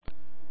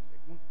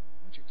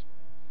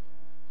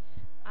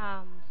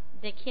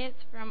the kids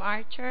from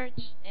our church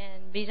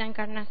in Villa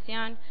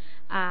Encarnacion,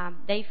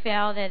 they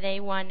felt that they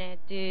wanted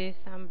to do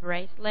some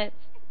bracelets.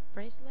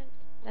 Bracelets?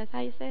 That's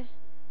how you say it?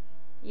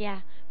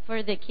 Yeah,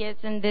 for the kids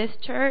in this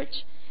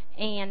church.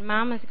 And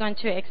Mom is going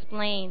to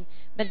explain,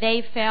 but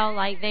they felt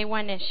like they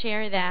want to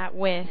share that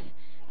with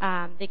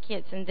the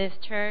kids in this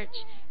church,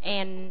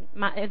 and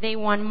they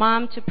want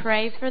Mom to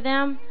pray for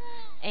them,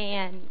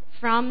 and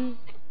from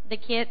the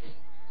kids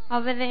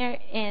over there,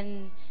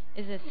 and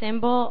is a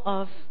symbol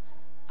of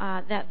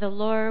that the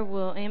Lord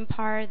will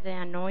impart the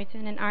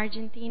anointing in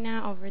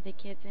Argentina over the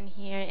kids in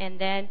here, and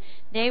then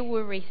they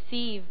will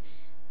receive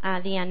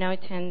the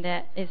anointing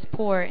that is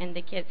poured in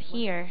the kids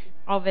here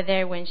over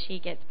there when she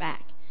gets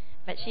back.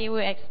 But she will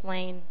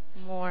explain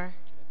more.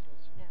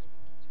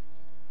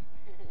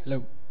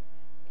 Hello.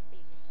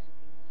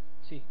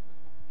 Sí.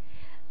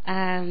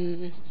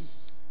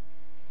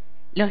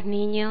 Los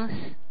niños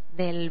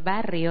del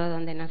barrio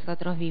donde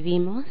nosotros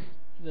vivimos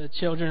The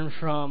children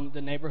from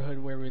the neighborhood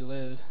where we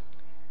live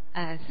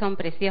son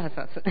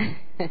preciosos.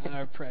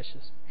 are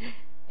precious.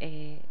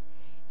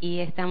 Y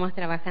estamos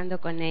trabajando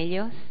con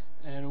ellos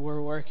And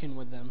we're working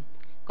with them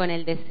con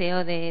el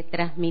deseo de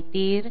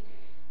transmitir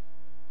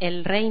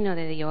el reino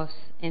de Dios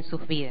en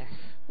sus vidas.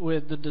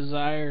 with the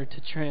desire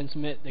to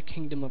transmit the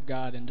kingdom of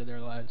God into their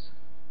lives.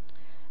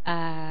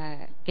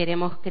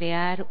 Queremos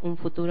crear un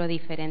futuro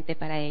diferente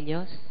para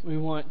ellos We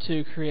want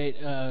to create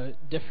a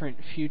different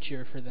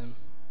future for them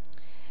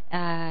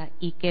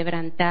y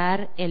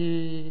quebrantar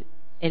el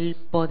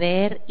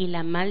poder y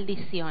la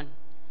maldición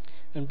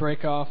and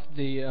break off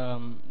the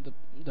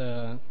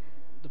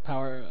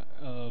power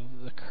of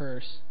the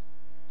curse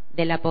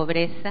de la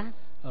pobreza,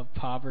 of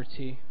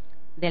poverty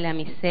de la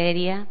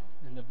miseria,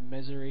 and of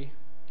misery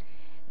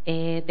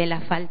de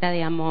la falta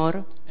de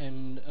amor,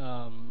 and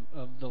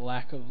of the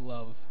lack of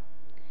love.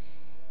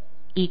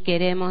 y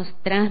queremos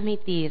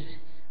transmitir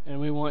And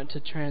we want to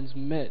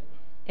transmit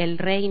el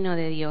reino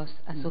de Dios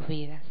a sus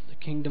vidas. the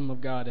kingdom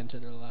of God into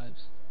their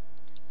lives.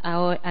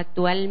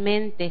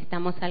 Actualmente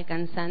estamos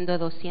alcanzando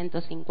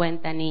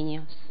 250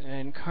 niños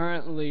And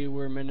currently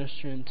we're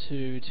ministering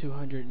to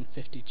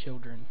 250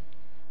 children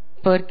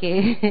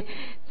porque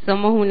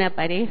somos una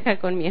pareja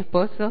con mi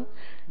esposo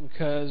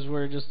because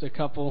we're just a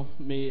couple,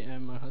 me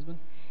and my husband,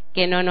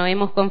 que no nos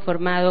hemos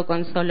conformado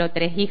con solo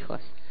 3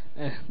 hijos.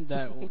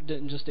 that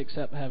didn't just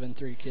accept having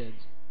 3 kids.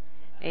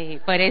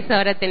 Por eso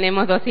ahora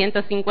tenemos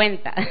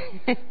 250.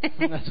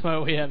 And that's why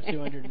we have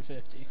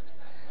 250.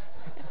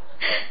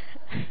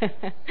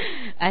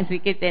 Así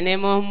que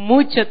tenemos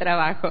mucho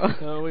trabajo.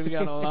 So we've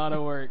got a lot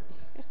of work.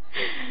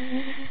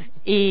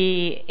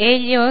 Y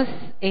ellos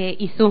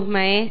y sus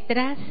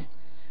maestras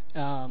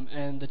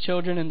And the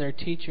children and their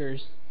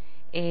teachers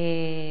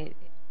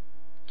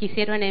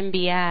quisieron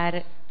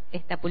enviar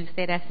esta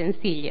pulsera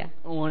sencilla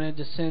wanted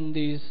to send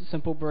these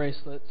simple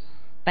bracelets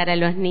para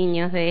los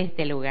niños de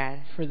este lugar.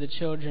 for the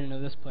children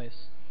of this place.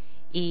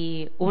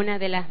 Y una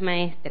de las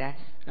maestras,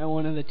 And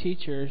one of the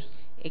teachers,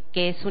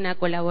 que es una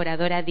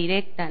colaboradora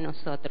directa a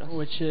nosotros,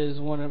 which is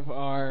one of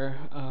our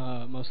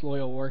most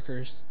loyal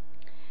workers,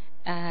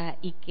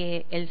 y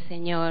que el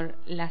Señor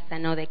la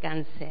sanó de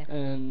cáncer.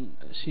 and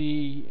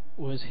she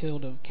was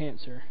healed of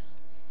cancer.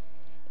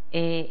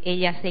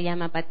 Ella se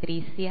llama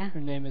Patricia,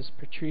 Her name is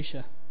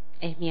Patricia.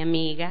 es mi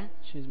amiga,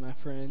 She's my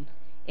friend.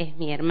 es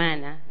mi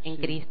hermana en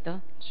She-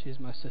 Cristo She's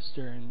my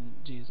sister in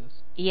Jesus.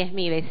 y es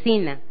mi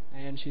vecina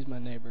And she's my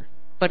neighbor.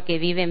 porque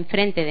vive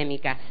enfrente de mi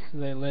casa. So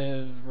they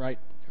live right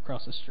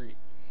across the street.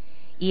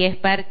 Y es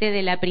parte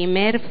de la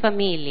primer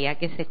familia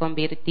que se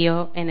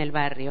convirtió en el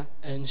barrio.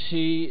 And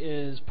she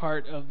is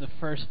part of the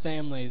first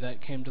family that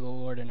came to the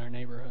Lord in our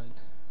neighborhood.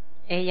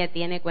 Ella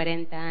tiene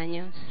 40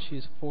 años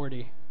She's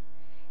 40.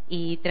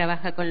 y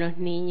trabaja con los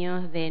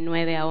niños de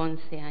 9 a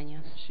 11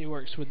 años. She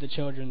works with the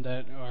children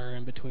that are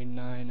in between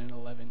 9 and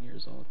 11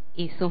 years old.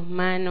 Y sus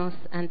manos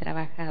han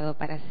trabajado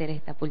para hacer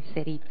esta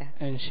pulserita.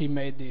 And she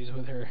made these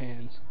with her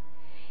hands.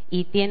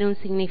 Y tiene un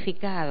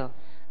significado.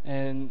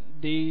 And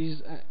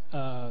these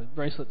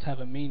bracelets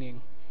have a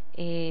meaning.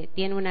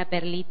 Tiene una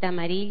perlita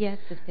amarilla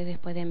que ustedes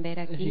pueden ver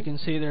If you aquí. can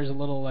see, there's a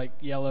little like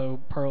yellow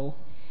pearl.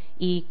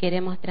 Y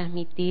queremos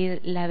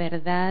transmitir la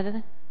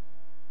verdad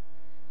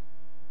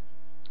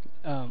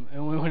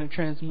And we want to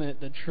transmit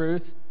the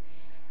truth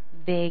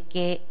de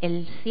que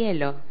el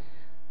cielo,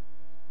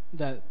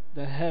 that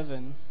the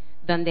heaven,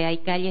 donde hay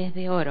calles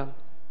de oro,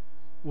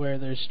 where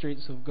there's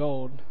streets of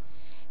gold,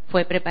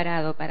 fue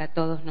preparado para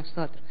todos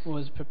nosotros.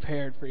 was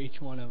prepared for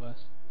each one of us.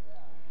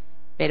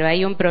 Pero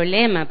hay un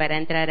problema para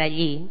entrar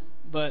allí,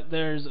 But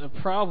there's a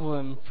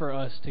problem for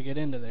us to get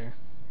into there.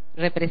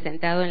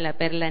 representado en la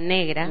perla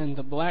negra, And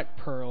the black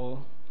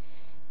pearl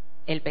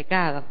el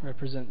pecado.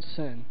 represents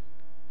sin.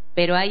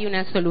 Pero hay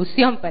una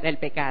solución para el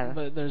pecado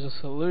But there's a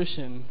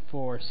solution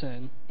for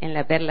sin. en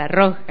la perla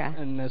roja.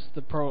 And that's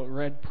the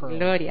red pearl.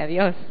 Gloria a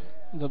Dios.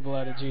 The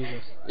blood of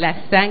Jesus.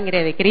 La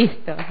sangre de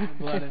Cristo. The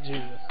blood of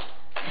Jesus.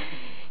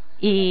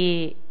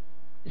 Y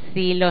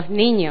si los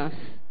niños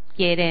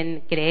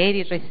quieren creer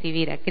y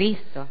recibir a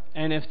Cristo,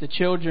 And if the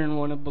children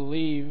want to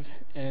believe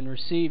and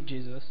receive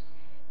Jesus,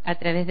 A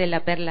través de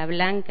la perla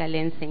blanca le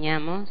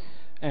enseñamos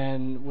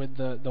And with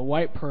the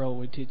white pearl,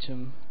 we teach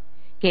them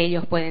que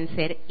ellos pueden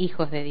ser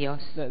hijos de Dios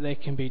that they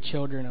can be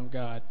children of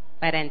God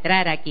para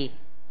entrar aquí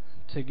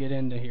to get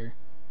into here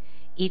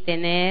y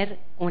tener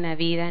una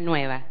vida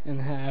nueva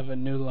and have a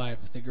new life,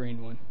 the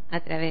green one, a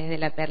través de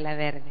la perla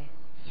verde.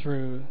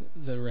 through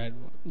the red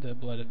one, the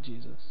blood of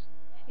Jesus.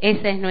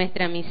 Esa es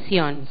nuestra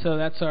misión, And so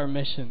that's our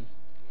mission.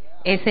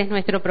 ese es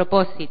nuestro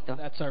propósito,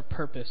 That's our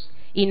purpose.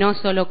 y no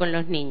solo con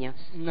los niños,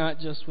 Not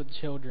just with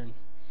children,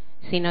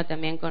 sino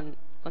también con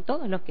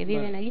todos los que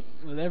viven allí.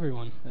 but with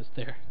everyone that's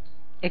there.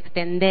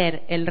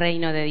 Extender el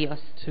reino de Dios,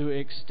 To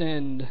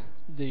extend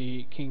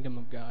the kingdom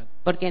of God.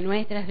 porque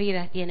nuestras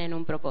vidas tienen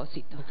un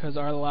propósito Because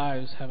our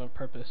lives have a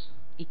purpose.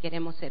 y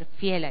queremos ser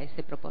fiel a ese And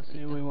we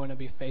propósito want to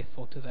be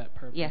faithful to that y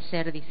purpose.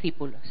 hacer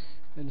discípulos.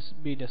 And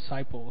be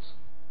disciples.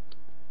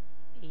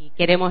 Y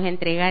queremos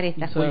entregar And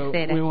estas so we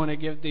pulseras want to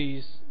give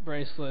these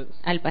bracelets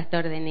al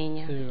pastor de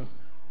niños. to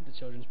the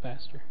children's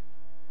pastor.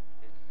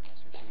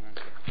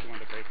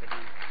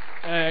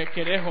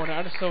 ¿Querés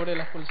orar sobre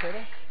las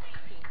pulseras?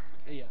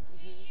 Yeah.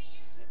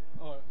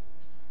 Oh,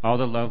 All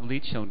the lovely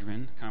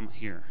children, come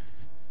here.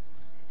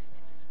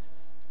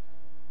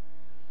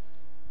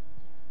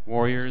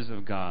 Warriors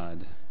of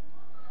God.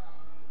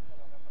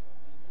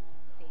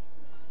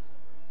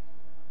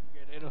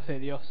 guerreros de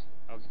Dios.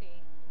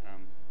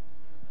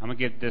 I'm going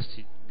to get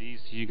these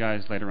to you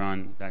guys later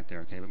on back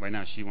there, okay? But right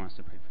now she wants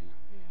to pray for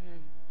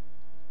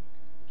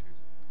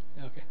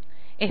you. Okay.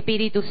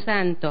 Espíritu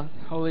Santo,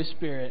 Holy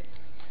Spirit,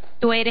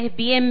 tú eres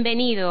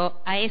bienvenido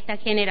a esta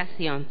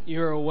generación.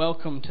 you are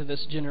welcome to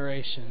this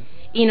generation.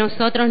 Y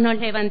nosotros nos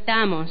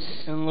levantamos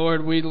And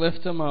Lord, we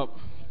lift them up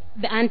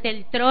ante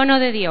el trono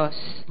de Dios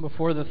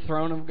before the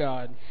throne of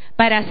God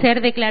para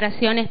hacer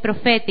declaraciones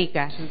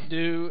proféticas to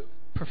do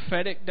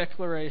prophetic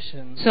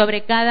declarations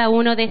sobre cada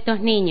uno de estos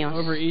niños.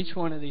 over each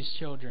one of these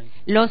children.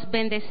 Los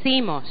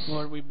bendecimos,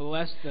 Lord, we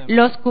bless them,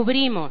 los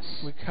cubrimos,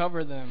 we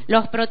cover them,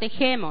 los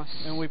protegemos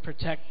and we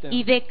protect them,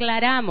 y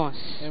declaramos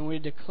and we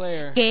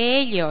declare que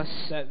ellos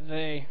that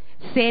they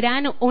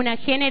serán una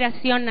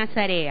generación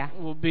nazarea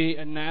will be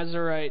a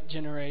Nazarite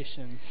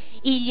generation,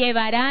 y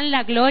llevarán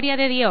la gloria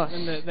de Dios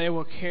and that they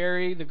will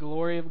carry the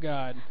glory of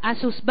God a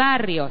sus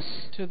barrios,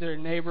 to their a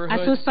sus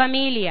neighborhoods,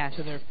 familias,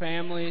 to their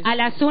families, a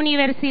las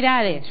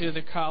universidades, to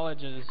the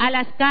colleges, a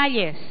las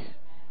calles,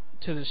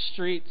 to the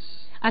streets,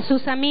 a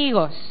sus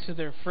amigos. to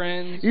their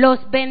friends, Los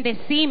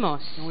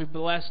bendecimos and we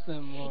bless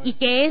them, Lord, y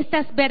que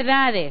estas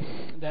verdades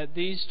that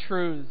these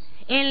truths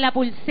en la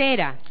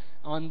pulsera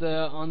on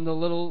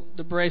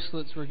the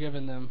bracelets we're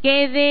giving them,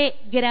 quede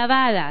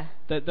grabada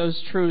that those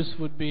truths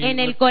would be en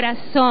el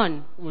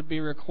corazón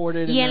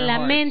recorded in y en their la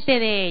hearts mente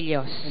de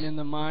ellos and in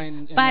the mind,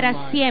 in their para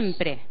minds,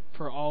 siempre.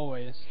 for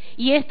always.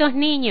 Y estos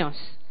niños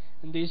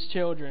And these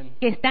children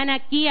que están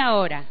aquí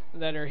ahora,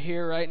 that are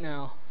here right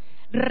now,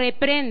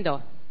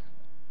 reprendo,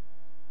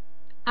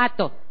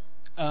 ato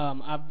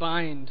I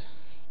bind,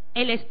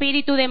 el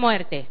espíritu de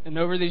muerte and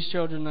over these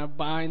children I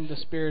bind the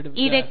spirit of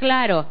y death,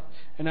 declaro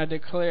and I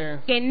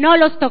declare que no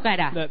los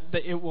tocará, that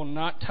it will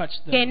not touch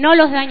them, que no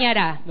los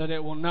dañará, that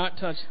it will not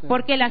touch them,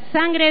 porque la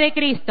sangre de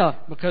Cristo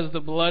because the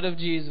blood of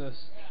Jesus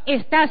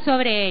está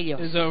sobre ellos.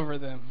 is over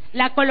them.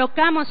 La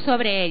colocamos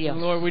sobre And ellos.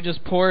 Lord, we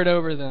just pour it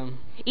over them.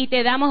 Y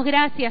te damos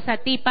gracias a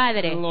ti,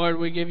 Padre, And Lord,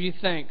 we give you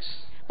thanks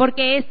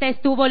porque esta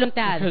es tu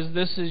voluntad because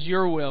this is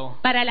your will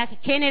para la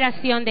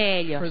generación de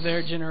ellos. for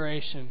their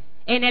generation.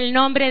 En el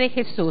nombre de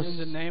Jesús. In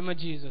the name of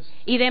Jesus.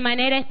 Y de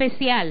manera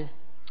especial,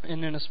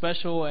 And in a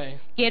special way,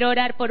 quiero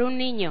orar por un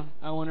niño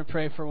I want to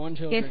pray for one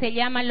que child, se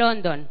llama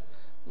London.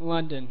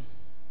 London.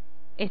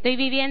 Estoy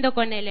viviendo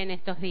con él en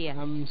estos días.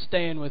 I'm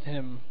staying with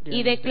him during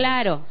Y these days.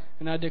 declaro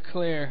And I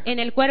declare en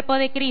el cuerpo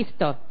de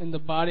Cristo, in the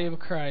body of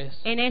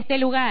Christ, en este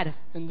lugar,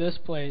 in this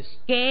place,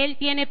 que él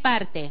tiene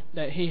parte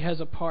that he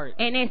has a part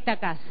en esta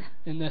casa.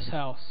 in this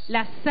house.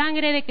 La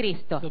sangre de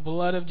Cristo The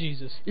blood of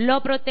Jesus lo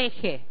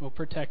protege will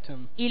protect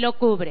him y lo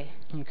cubre.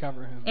 and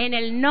cover him. En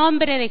el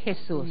nombre de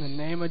Jesús. In the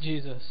name of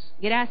Jesus.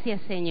 Gracias,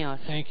 Señor.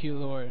 Thank you,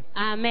 Lord.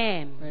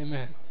 Amén.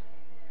 Amen.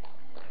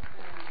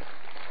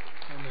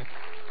 Amen.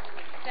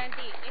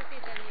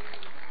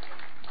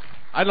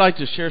 I'd like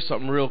to share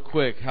something real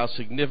quick, how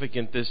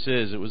significant this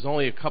is. It was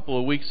only a couple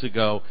of weeks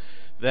ago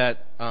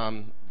that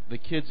the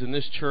kids in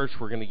this church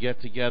were going to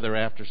get together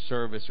after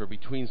service or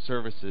between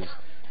services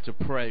to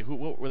pray.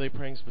 What were they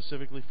praying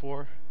specifically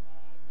for?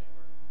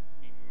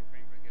 We were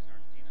praying for the kids in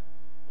Argentina.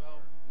 Well,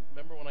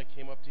 remember when I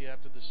came up to you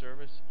after the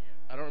service?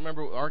 I don't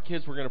remember. Our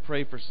kids were going to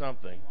pray for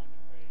something.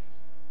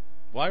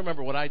 Well, I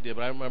remember what I did,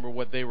 but I don't remember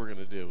what they were going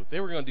to do. They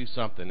were going to do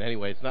something.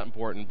 Anyway, it's not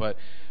important, but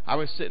I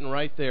was sitting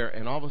right there,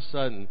 and all of a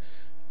sudden,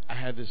 I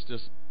had this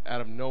just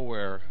out of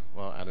nowhere,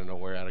 out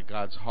of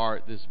God's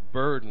heart, this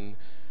burden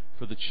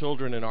for the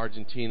children in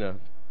Argentina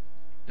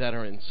that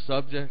are in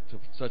subject to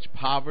such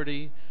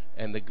poverty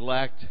and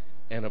neglect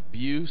and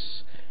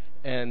abuse.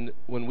 And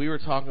when we were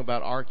talking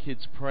about our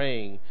kids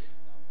praying,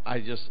 I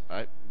just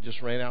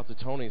ran out to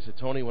Tony and said,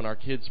 Tony, when our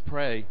kids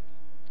pray,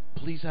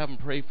 please have them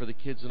pray for the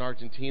kids in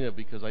Argentina,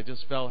 because I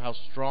just felt how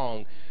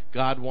strong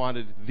God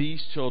wanted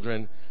these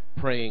children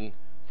praying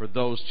for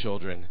those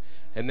children.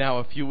 And now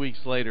a few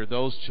weeks later,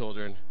 those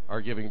children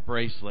are giving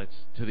bracelets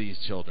to these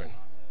children.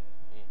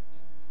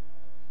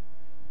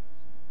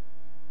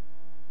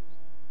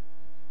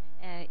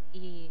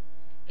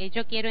 Y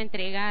yo quiero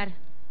entregar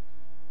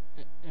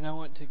And I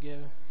want to give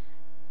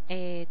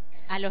a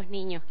los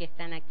niños que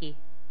están aquí.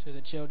 to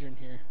the children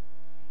here.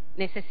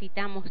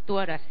 Necesitamos tu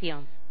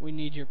oración. We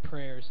need your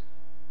prayers.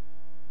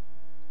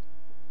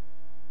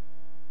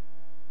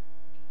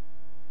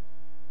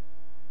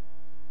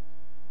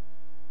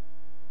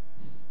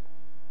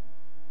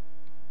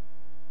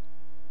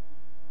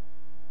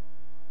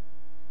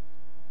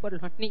 Por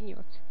los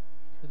niños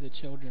For the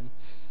children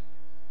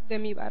de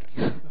mi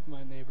barrio. of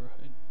my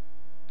neighborhood.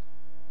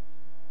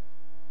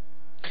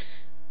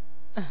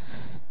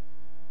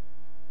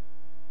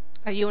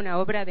 Hay una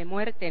obra de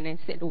muerte en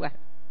ese lugar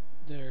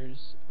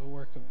There's a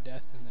work of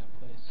death in that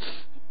place.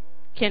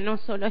 que no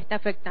solo está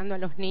afectando a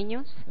los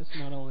niños, That's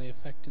not only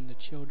affecting the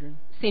children,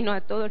 sino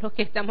a todos los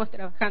que estamos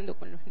trabajando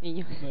con los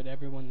niños, but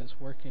everyone that's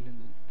working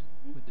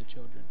with the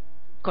children.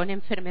 con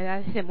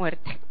enfermedades de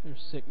muerte. There's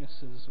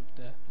sicknesses of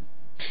death.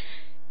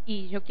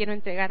 Y yo quiero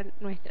entregar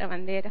nuestra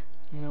bandera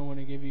And I want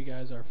to give you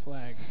guys our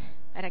flag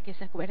para que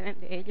se acuerden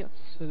de ellos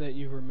so that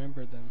you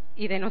remember them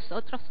y de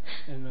nosotros,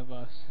 and of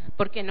us,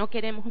 porque no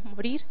queremos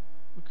morir,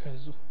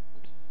 because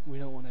we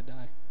don't want to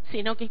die,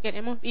 sino que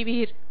queremos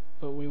vivir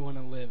but we want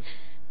to live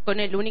con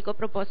el único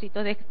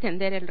propósito de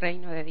extender el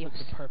reino de Dios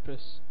with the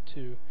purpose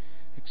to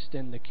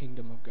extend the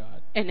kingdom of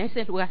God en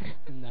ese lugar.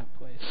 in that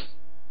place.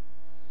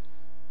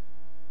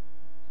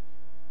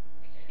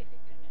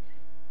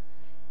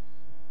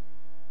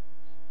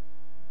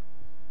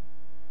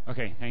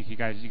 Okay, thank you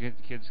guys. The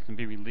kids can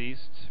be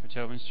released for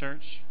Children's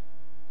Church.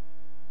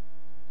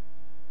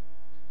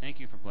 Thank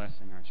you for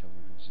blessing our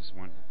children. It's just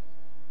wonderful.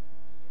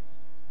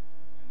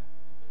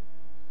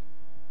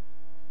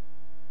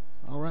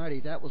 All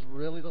righty, that was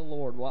really the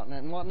Lord, wasn't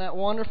it? And wasn't that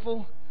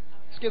wonderful?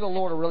 Let's give the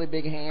Lord a really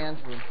big hand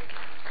for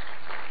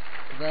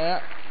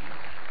that.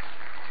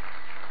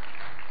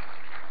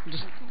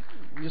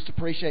 Just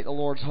appreciate the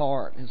Lord's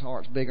heart. His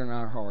heart's bigger than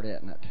our heart,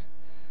 isn't it?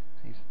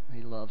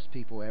 He loves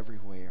people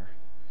everywhere,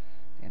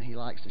 and He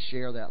likes to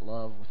share that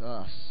love with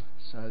us.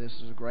 So this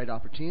is a great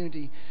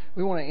opportunity.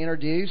 We want to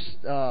introduce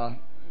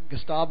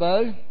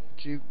Gustavo. Would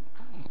you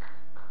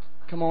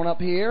come on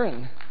up here,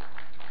 and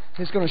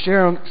he's going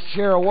to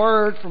share a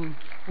word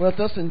with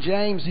us. And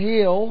James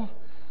Hill,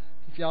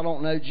 if y'all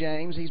don't know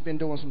James, he's been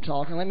doing some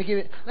talking. Let me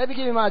give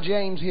you my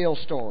James Hill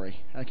story.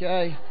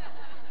 Okay,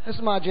 this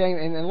is my James,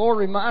 and the Lord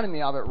reminded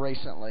me of it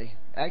recently.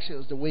 Actually, it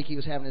was the week he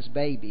was having his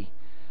baby.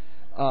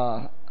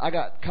 I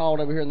got called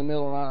over here in the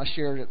middle of the night. I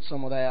shared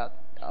some of that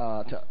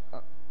to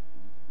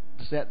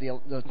set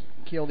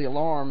kill the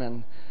alarm,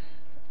 and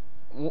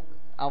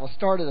I was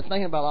started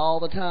thinking about all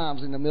the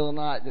times in the middle of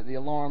the night that the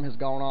alarm has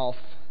gone off.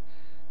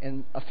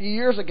 And a few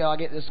years ago, I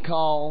get this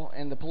call,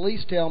 and the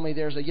police tell me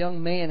there's a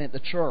young man at the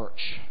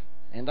church,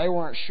 and they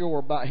weren't sure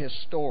about his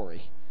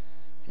story,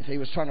 if he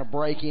was trying to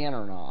break in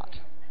or not.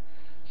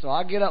 So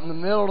I get up in the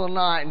middle of the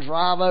night and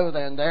drive over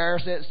there, and there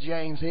sits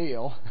James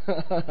Hill.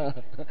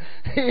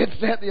 He had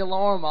set the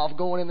alarm off,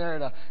 going in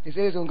there he said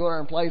he was going to go there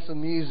and play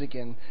some music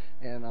and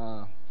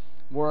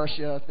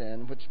worship,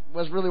 and which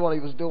was really what he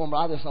was doing. But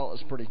I just thought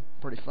it was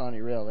pretty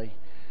funny, really.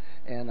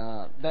 And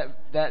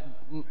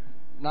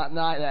that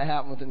night that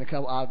happened within a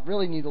couple. I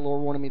really knew the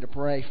Lord wanted me to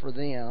pray for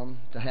them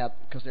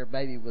because their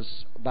baby was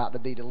about to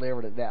be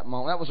delivered at that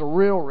moment. That was a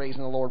real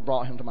reason the Lord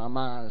brought him to my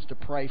mind, is to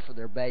pray for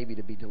their baby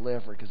to be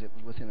delivered, because it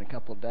was within a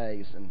couple of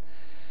days.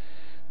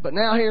 But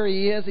now here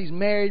he is. He's a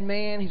married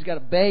man. He's got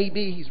a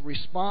baby. He's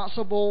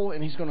responsible,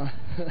 and he's going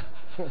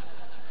to.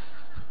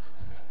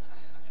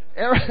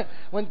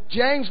 When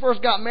James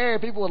first got married,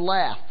 people would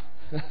laugh.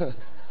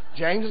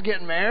 James is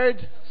getting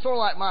married, sort of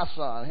like my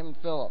son, him and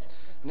Philip.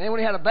 And then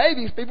when he had a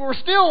baby, people were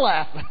still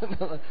laughing.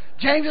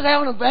 James is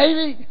having a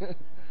baby?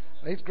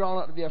 He's grown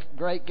up to be a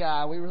great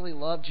guy. We really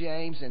love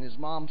James, and his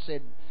mom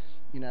said,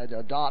 to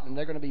adopt him.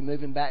 They're going to be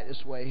moving back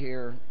this way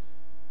here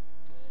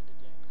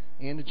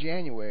end of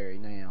January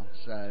now.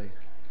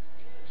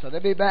 So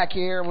they'll be back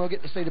here, and we'll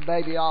get to see the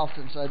baby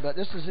often. But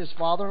this is his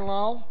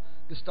father-in-law,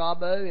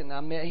 Gustavo, and I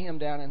met him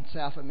down in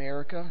South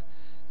America.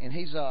 And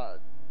he's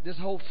this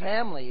whole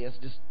family is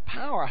just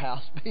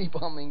powerhouse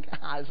people. I mean,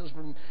 guys, it's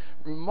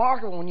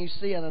remarkable when you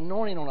see an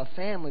anointing on a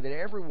family that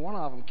every one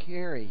of them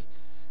carry.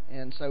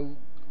 And so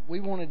we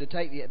wanted to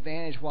take the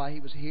advantage while he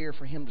was here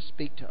for him to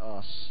speak to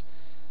us.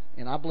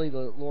 And I believe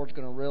the Lord's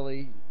going to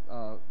really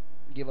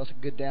give us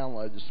a good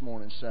download this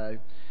morning. So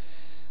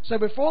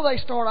before they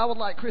start, I would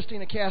like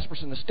Christina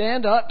Casperson to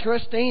stand up.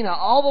 Christina,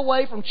 all the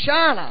way from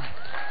China.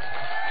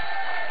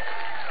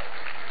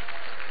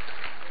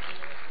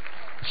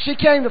 She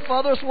came the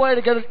furthest way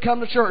to come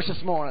to church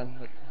this morning.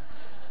 But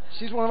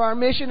she's one of our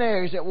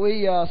missionaries that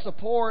we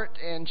support,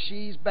 and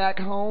she's back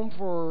home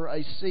for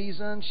a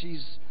season.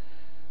 She's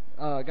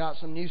got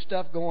some new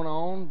stuff going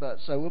on, but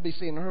so we'll be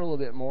seeing her a little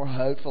bit more,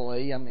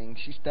 hopefully. I mean,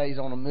 she stays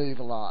on the move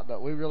a lot,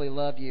 but we really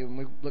love you, and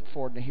we look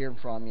forward to hearing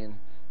from you in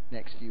the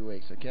next few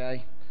weeks,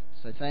 okay?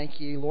 So thank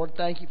you. Lord,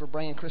 thank you for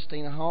bringing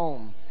Christina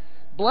home.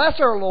 Bless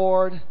her,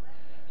 Lord.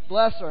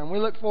 Bless her, and we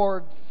look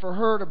forward for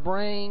her to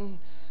bring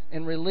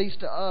and release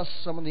to us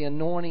some of the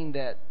anointing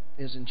that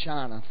is in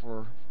China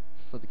for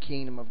the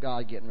kingdom of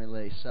God getting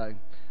released. So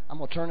I'm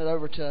going to turn it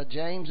over to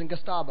James and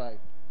Gustavo.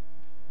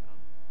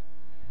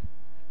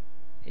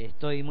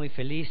 Estoy muy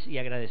feliz y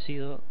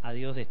agradecido a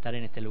Dios de estar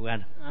en este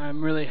lugar.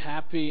 I'm really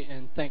happy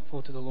and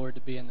thankful to the Lord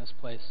to be in this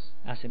place.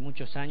 Hace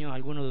muchos años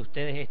algunos de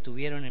ustedes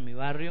estuvieron en mi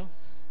barrio.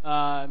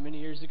 Many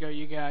years ago,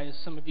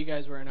 some of you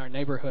guys were in our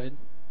neighborhood.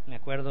 Me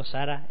acuerdo,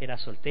 Sara era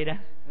soltera.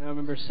 And I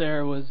remember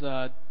Sarah was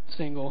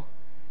single.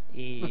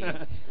 Y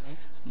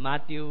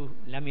Matthew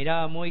la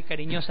miraba muy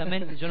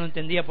cariñosamente. Yo no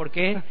entendía por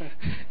qué.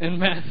 And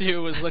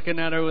Matthew was looking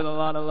at her with a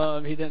lot of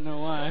love. He didn't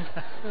know why.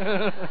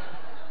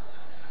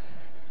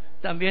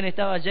 También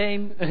estaba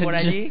James por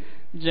allí.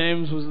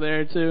 James was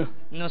there too.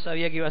 No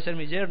sabía que iba a ser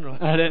mi yerno.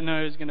 I didn't know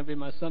he was going to be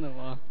my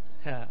son-in-law.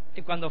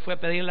 Y cuando fue a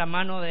pedir la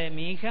mano de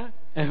mi hija,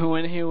 And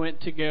when he went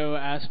to go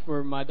ask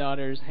for my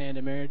daughter's hand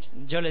in marriage,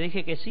 yo le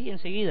dije que sí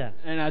enseguida.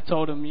 and I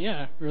told him,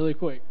 yeah, really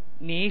quick.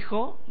 Mi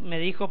hijo me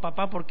dijo,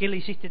 papá, ¿por qué le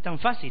hiciste tan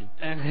fácil?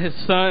 And his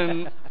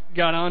son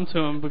got onto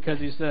him because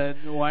he said,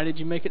 why did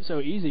you make it so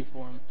easy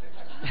for him?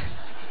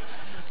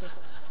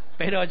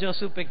 Pero yo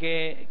supe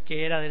que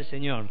era del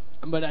Señor.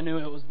 But I knew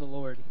it was the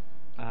Lord.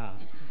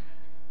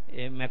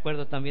 Me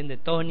acuerdo también de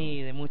Tony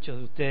y de muchos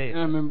de ustedes. I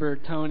remember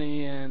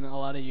Tony and a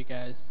lot of you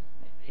guys.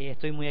 Y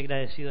estoy muy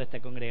agradecido a esta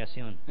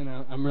congregación. And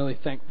I'm really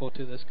thankful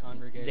to this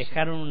congregation.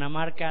 Dejaron una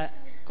marca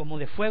como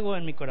de fuego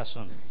en mi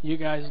corazón, You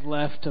guys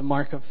left a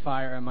mark of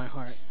fire in my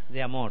heart,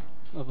 de amor.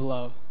 of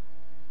love.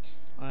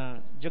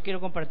 Yo quiero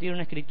compartir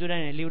una escritura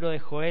en el libro de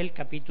Joel,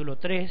 capítulo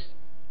 3.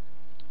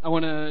 I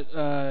want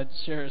to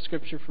share a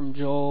scripture from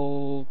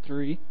Joel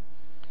 3.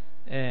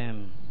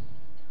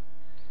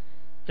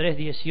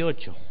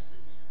 3:18.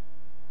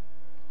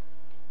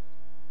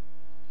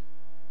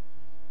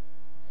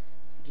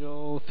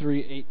 Joel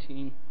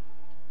 3:18.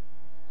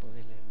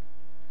 ¿Podés leerlo?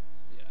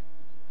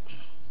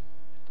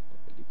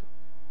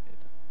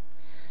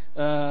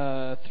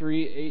 Yeah.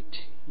 3:18.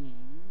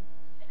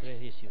 3:18. There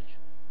it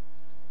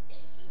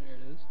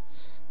is.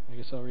 I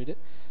guess I'll read it.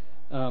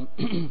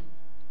 It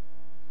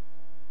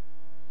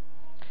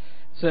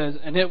says,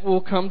 "And it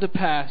will come to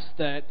pass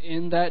that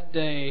in that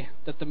day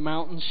that the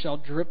mountains shall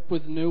drip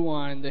with new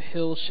wine, the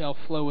hills shall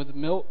flow with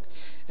milk,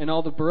 and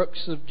all the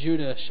brooks of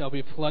Judah shall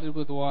be flooded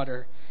with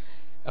water.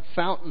 A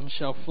fountain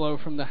shall flow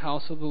from the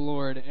house of the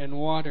Lord, and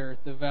water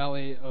the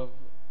valley of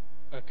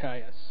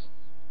Achias."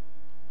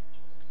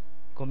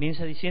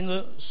 Comienza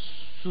diciendo,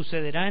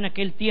 sucederá en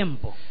aquel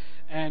tiempo.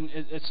 And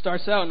it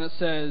starts out and it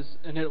says,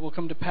 "And it will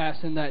come to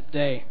pass in that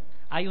day."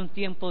 Hay un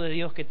tiempo de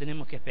Dios que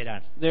tenemos que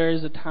esperar. There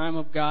is a time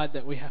of God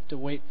that we have to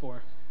wait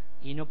for.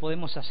 Y no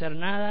podemos hacer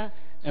nada,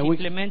 And we-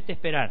 simplemente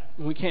esperar.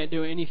 We can't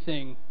do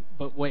anything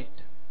but wait.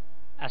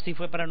 Así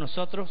fue para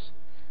nosotros,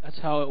 That's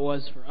how it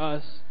was for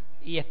us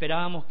y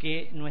esperábamos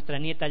que nuestra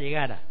nieta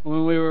llegara.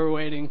 when we were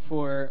waiting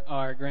for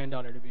our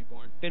granddaughter to be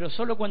born. Pero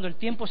solo cuando el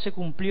tiempo se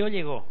cumplió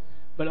llegó.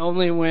 But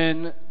only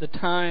when the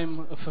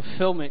time of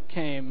fulfillment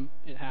came,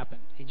 it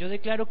happened. Y yo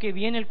declaro que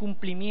viene el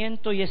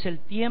cumplimiento y es el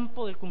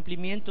tiempo del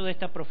cumplimiento de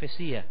esta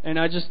profecía. And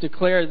I just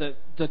declare that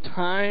the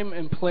time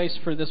and place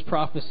for this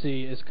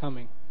prophecy is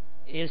coming.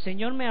 El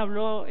Señor me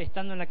habló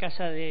estando en la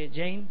casa de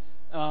James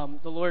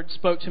The Lord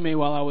spoke to me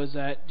while I was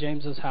at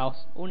James's house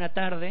una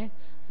tarde,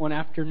 one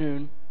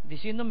afternoon,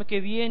 diciéndome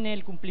que viene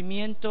el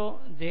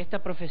cumplimiento de esta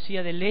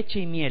profecía de leche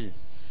y miel.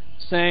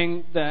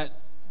 saying that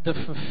the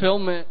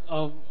fulfillment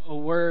of a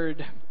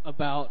word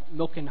about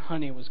milk and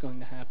honey was going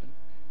to happen.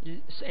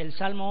 El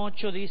Salmo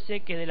 8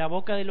 dice que de la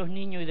boca de los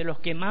niños y de los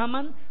que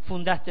maman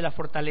fundaste la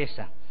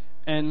fortaleza.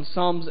 And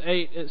Psalms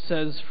 8, it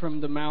says,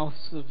 "From the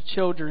mouths of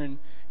children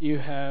you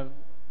have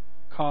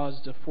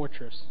caused a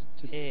fortress."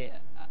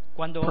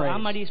 Cuando Praise.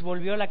 Amaris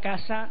volvió a la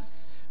casa,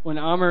 When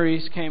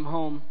Amaris came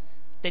home,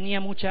 tenía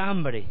mucha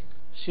hambre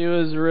she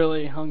was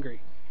really hungry,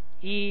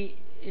 y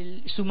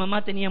su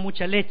mamá tenía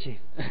mucha leche.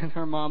 and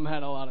her mom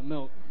had a lot of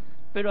milk.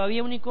 Pero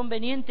había un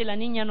inconveniente, la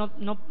niña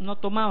no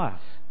tomaba.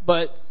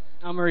 But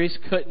Amaris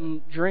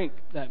couldn't drink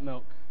that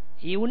milk.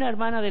 Y una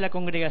hermana de la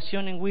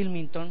congregación en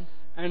Wilmington,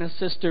 And a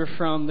sister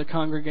from the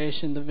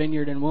congregation, the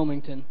Vineyard in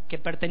Wilmington, que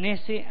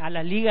pertenece a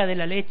la Liga de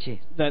la Leche,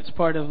 that's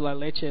part of La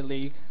Leche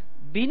League,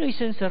 vino y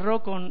se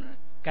encerró con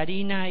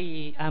Karina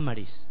y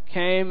Amaris.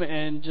 came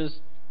and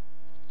just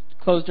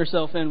closed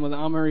herself in with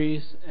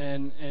Amaris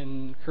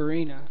and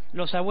Karina.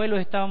 Los abuelos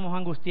estábamos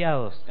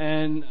angustiados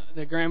And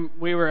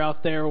we were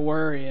out there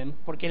worrying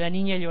porque la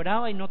niña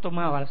lloraba y no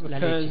tomaba la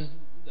because leche.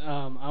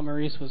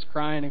 Amaris was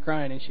crying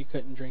and she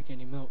couldn't drink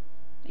any milk.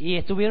 Y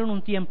estuvieron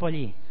un tiempo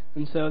allí.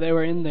 And so they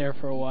were in there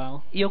for a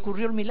while, Y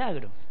ocurrió el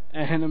milagro.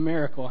 and a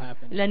miracle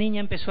happened. La niña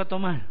empezó a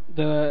tomar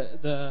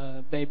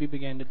The baby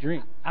began to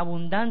drink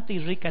abundante y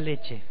rica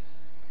leche.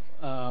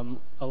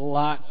 a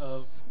lot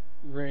of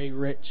very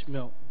rich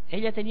milk.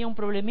 Ella tenía un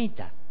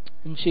problemita.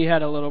 And she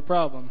had a little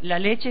problem. La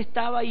leche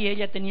estaba y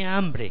ella tenía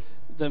hambre,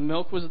 The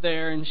milk was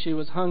there and she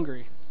was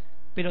hungry,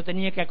 pero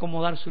tenía que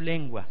acomodar su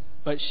lengua.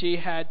 but she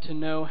had to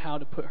know how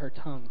to put her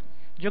tongue.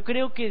 Yo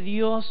creo que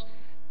Dios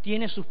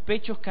tiene sus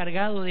pechos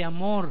cargados de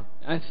amor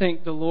I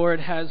think the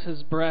Lord has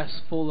His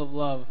breast full of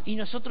love. y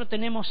nosotros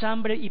tenemos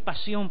hambre y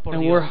pasión por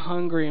And Dios. we're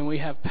hungry and we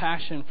have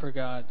passion for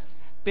God.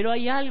 Pero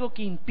hay algo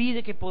que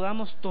impide que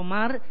podamos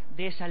tomar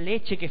de esa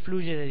leche que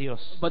fluye de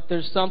Dios. But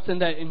there's something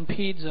that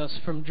impedes us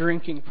from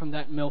drinking from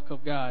that milk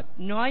of God.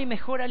 No hay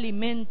mejor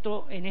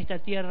alimento en esta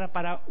tierra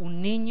para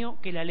un niño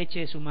que la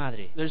leche de su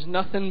madre. There's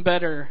nothing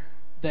better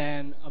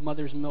than a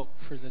mother's milk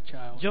for the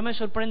child. Yo me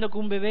sorprendo que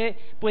un bebé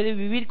puede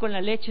vivir con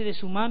la leche de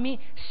su mami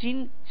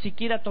sin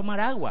siquiera tomar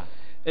agua.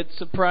 It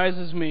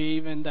surprises me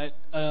even that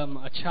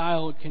a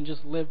child can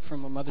just live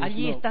from a mother's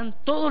Allí milk están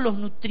todos los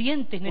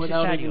nutrientes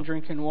without even necesarios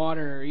drinking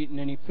water or eating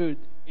any food.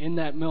 In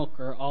that milk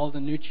are all the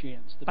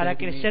nutrients the para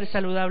baby crecer needs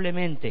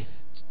saludablemente.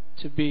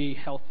 to be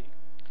healthy.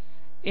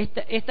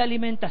 Esta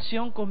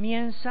alimentación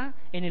comienza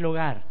en el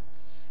hogar.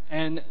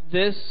 And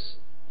this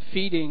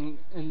feeding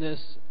and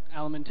this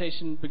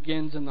alimentation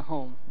begins in the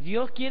home.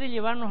 Dios quiere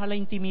llevarnos a la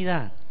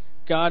intimidad.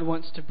 God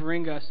wants to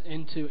bring us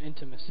into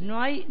intimacy.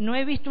 No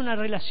he visto una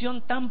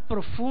relación tan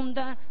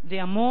profunda de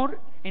amor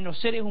en los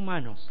seres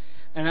humanos.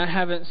 And I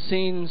haven't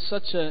seen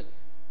such a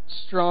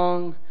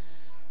strong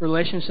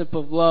relationship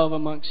of love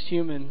amongst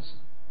humans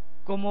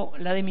Como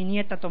la de mi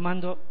nieta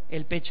tomando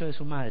el pecho de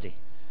su madre.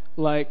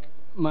 like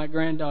my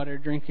granddaughter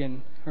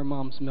drinking her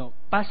mom's milk.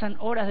 Pasan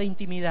horas de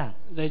intimidad.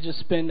 They just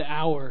spend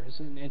hours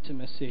in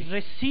intimacy.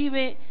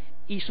 Recibe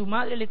y su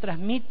madre le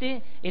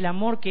transmite el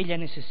amor que ella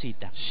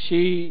necesita.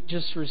 She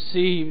just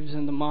receives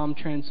and the mom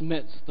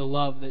transmits the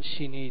love that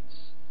she needs.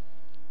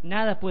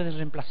 Nada puede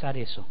reemplazar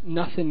eso.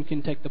 Nothing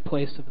can take the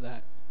place of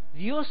that.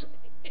 Dios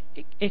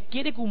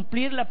quiere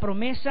cumplir la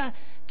promesa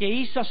que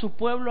hizo a su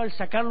pueblo al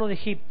sacarlo de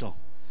Egipto.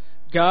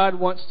 God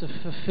wants to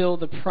fulfill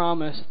the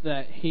promise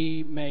that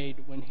He made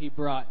when He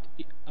brought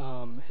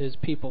His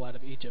people out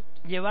of Egypt.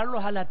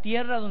 Llevarlos a la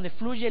tierra donde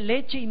fluye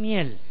leche y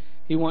miel.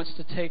 He wants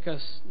to take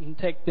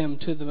them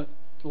to the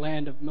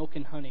land of milk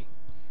and honey.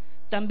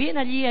 También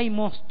allí hay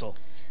mosto,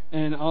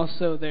 And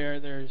also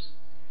there's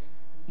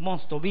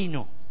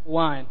vino.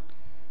 wine.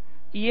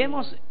 Y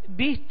hemos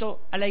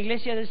visto a la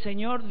iglesia del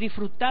Señor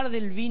disfrutar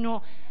del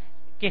vino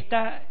que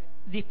está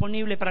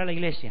disponible para la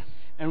iglesia.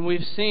 And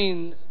we've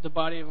seen the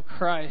body of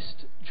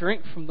Christ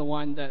drink from the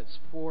wine that's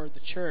for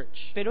the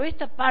church. Pero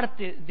esta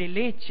parte de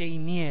leche y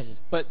miel,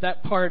 But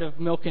that part of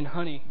milk and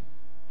honey,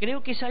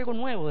 creo que es algo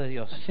nuevo de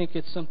Dios. I think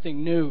it's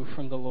something new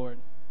from the Lord.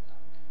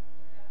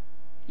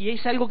 Y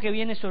es algo que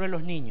viene sobre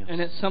los niños.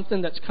 And it's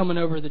something that's coming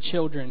over the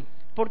children.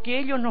 Porque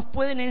ellos nos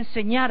pueden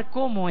enseñar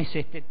cómo es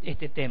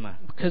este tema.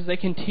 Because they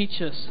can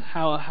teach us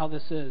how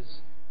this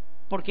is.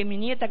 Porque mi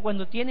nieta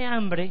cuando tiene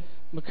hambre,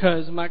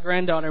 Because my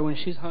granddaughter, when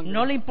she's hungry,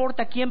 no le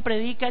importa quién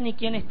predica ni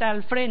quién está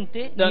al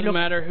frente, doesn't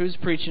matter who's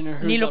preaching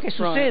or ni who's lo up que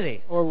front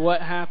sucede. or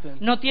what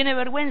happens. no tiene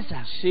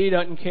vergüenza. She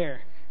doesn't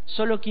care.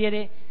 Solo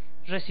quiere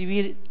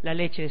recibir la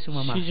leche de su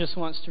mamá. She just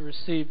wants to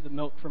receive the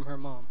milk from her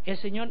mom. El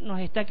Señor nos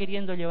está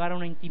queriendo llevar a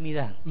una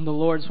intimidad. And the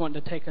Lord's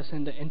wanting to take us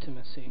into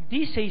intimacy.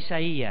 Dice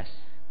Isaías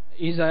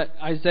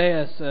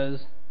Isaiah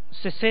says,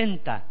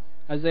 60,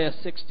 Isaiah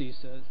 60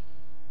 says,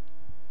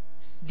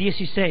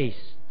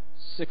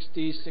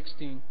 16.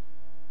 16.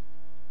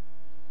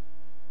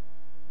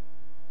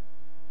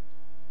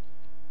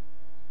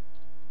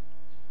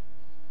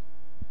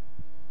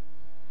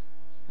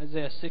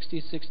 Isaiah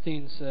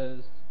 60:16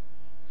 says,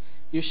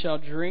 "You shall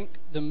drink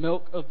the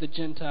milk of the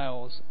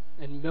Gentiles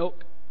and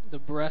milk the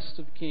breast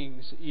of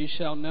kings. You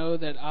shall know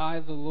that I,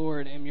 the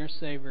Lord, am your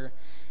Savior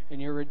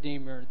and your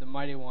Redeemer, the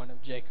Mighty One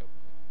of Jacob."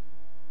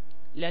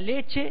 La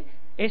leche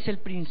es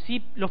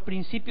los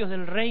principios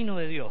del reino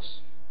de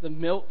Dios. The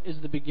milk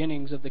is the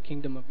beginnings of the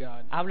kingdom of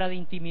God. Habla de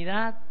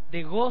intimidad,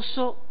 de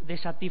gozo, de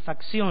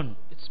satisfacción,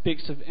 It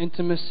speaks of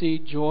intimacy,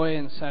 joy,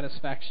 and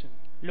satisfaction.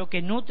 lo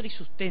que nutre y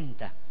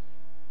sustenta.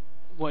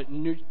 What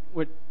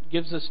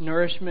gives us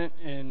nourishment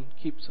and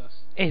keeps us.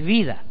 Es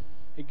vida.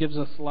 It gives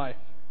us life.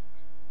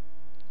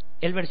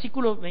 El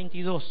versículo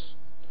 22.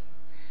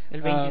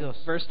 El 22.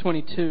 Verse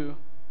 22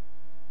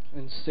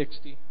 and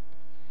 60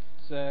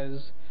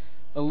 says,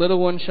 "A little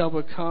one shall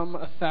become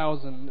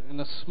 1,000,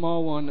 and a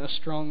small one a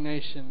strong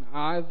nation.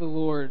 I, the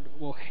Lord,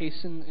 will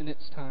hasten in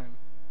its time."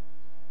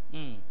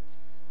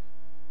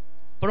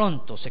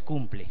 Pronto se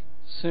cumple.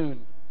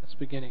 Soon, that's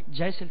beginning.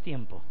 Ya es el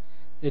tiempo.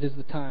 It is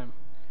the time.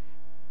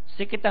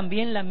 Sé que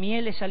también la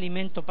miel es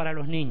alimento para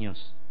los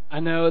niños,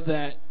 I know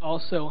that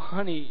also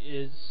honey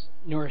is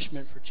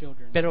nourishment for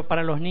children, pero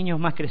para los niños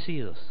más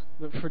crecidos.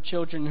 but for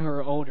children who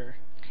are older.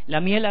 La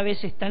miel a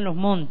veces está en los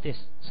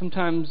montes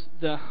Sometimes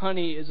the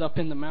honey is up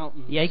in the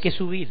mountains, y hay que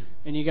subir.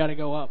 and you got to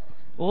go up.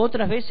 O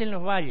otras veces en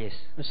los valles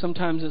Or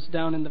sometimes it's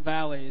down in the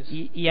valleys,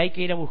 y hay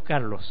que ir a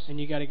buscarlos. and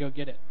you got to go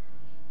get it.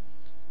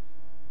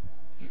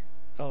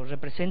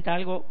 representa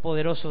algo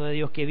poderoso de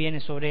Dios que viene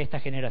sobre esta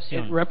It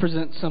generación.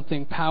 represents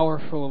something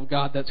powerful of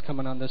God that's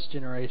coming on this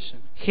generation.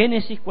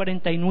 Génesis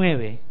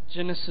 49,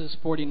 Genesis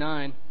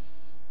 49,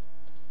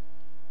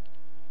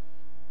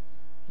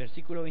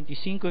 versículos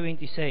 25 y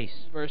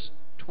 26. verse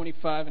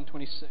 25 and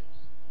 26.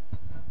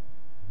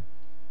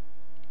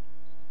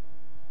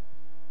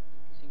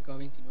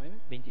 25 a 29.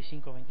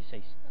 25,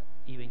 26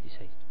 y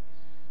 26.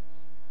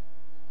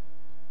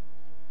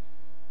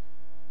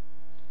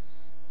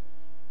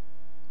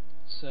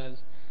 Says,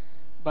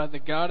 by the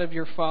God of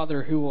your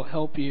father who will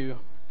help you,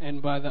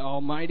 and by the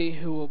Almighty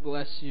who will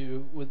bless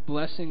you with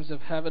blessings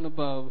of heaven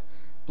above,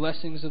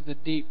 blessings of the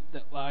deep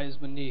that lies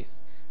beneath,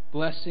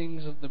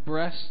 blessings of the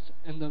breast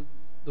and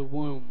the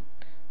womb.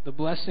 The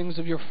blessings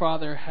of your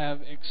father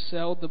have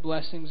excelled the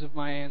blessings of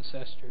my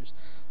ancestors.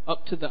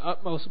 Up to the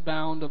utmost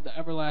bound of the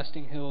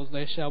everlasting hills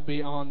they shall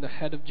be on the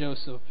head of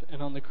Joseph,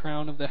 and on the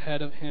crown of the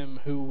head of him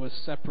who was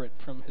separate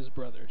from his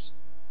brothers.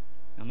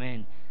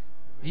 Amén.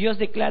 Dios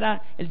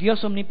declara, el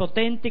Dios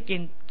omnipotente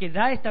que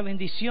da esta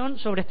bendición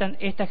sobre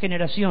esta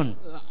generación.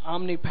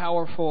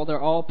 Omnipowerful,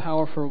 they're all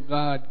powerful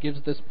God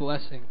gives this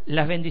blessing.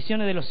 Las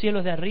bendiciones de los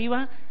cielos de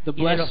arriba The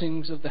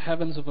blessings of the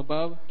heavens of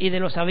above y de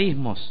los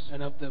abismos.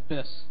 and of the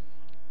abyss.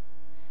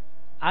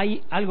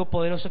 Hay algo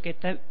poderoso que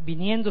está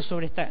viniendo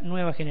sobre esta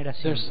nueva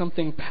generación. There's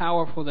something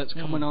powerful that's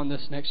coming on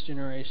this next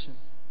generation.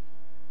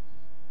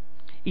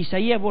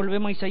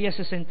 Volvemos a Isaías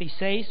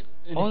 66,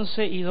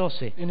 11 y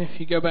 12. And if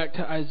you go back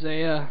to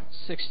Isaiah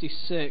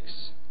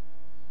 66,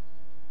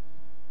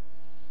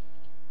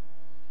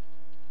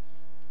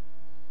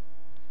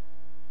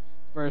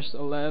 verse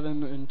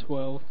 11 and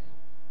 12,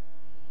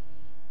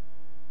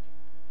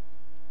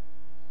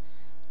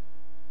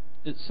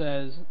 it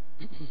says,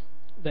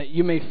 that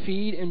you may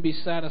feed and be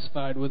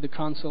satisfied with the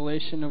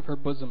consolation of her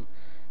bosom,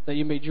 that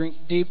you may drink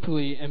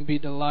deeply and be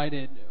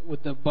delighted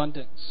with the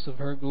abundance of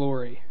her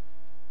glory.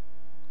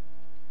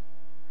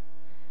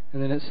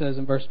 And then it says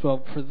in verse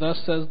 12, for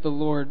thus says the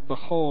Lord,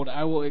 behold,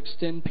 I will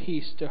extend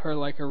peace to her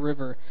like a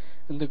river,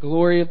 and the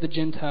glory of the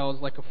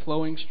Gentiles like a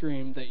flowing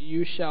stream, that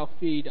you shall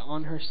feed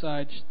on her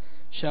sides,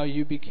 shall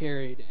you be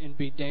carried, and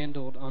be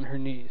dandled on her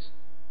knees.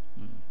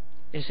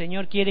 El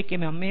Señor quiere que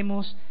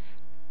amemos,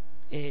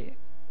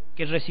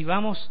 que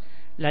recibamos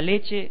la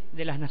leche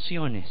de las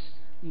naciones.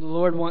 And the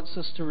Lord wants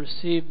us to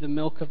receive the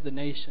milk of the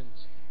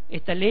nations.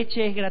 Esta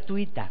leche es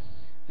gratuita.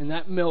 And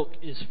that milk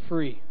is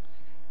free.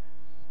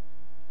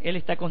 Él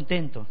está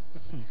contento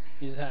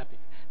He's happy.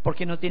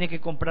 porque no tiene que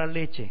comprar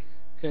leche.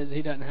 Because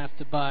he doesn't have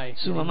to buy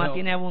Su any mamá milk.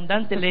 tiene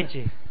abundante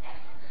leche.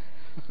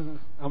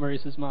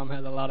 Amaris's mom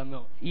has a lot of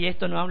milk. Y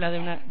esto nos habla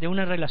de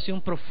una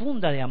relación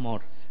profunda de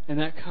amor. And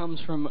that comes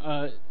from,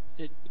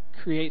 it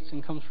creates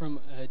and comes from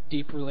a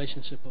deep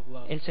relationship of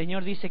love. El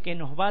Señor dice que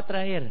nos va a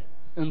traer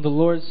And the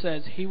Lord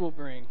says he will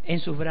bring en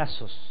sus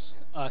brazos,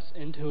 us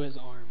into his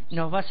arms.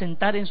 nos va a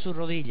sentar en su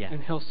rodilla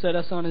And he'll set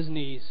us on his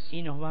knees.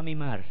 y nos va a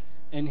mimar.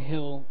 And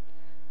he'll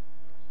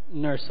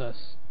nurse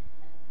us.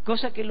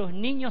 Cosa que los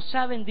niños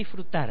saben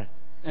disfrutar.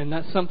 And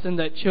that's something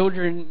that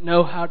children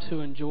know how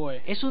to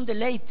enjoy. Es un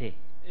deleite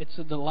It's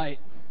a delight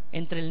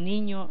entre el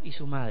niño y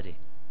su madre.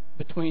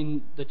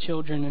 between the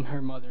children and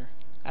her mother.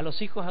 A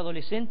los hijos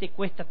adolescentes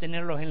cuesta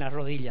tenerlos en la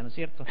rodilla, ¿no es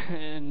cierto?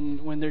 And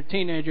when they're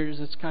teenagers,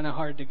 it's kind of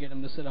hard to get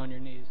them to sit on your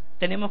knees.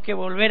 Tenemos que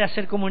volver a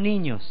ser como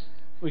niños,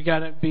 We got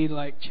to be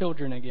like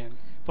children again.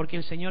 porque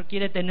el Señor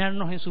quiere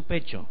tenernos en su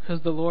pecho.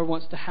 Because the Lord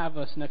wants to have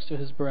us next to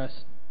his breast.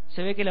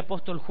 Se ve que el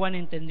apóstol Juan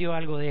entendió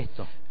algo de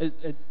esto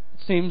It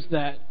seems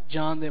that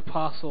John the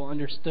Apostle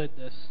understood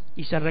this.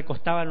 y se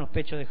recostaba en los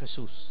pechos de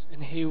Jesús.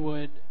 And he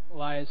would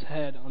lie his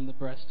head on the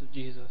breast of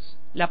Jesus.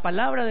 La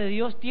palabra de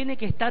Dios tiene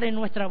que estar en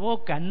nuestra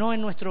boca, no en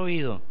nuestro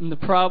oído. And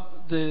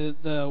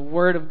the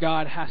word of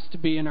God has to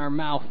be in our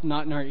mouth,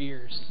 not in our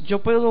ears. Yo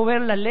puedo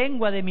ver la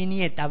lengua de mi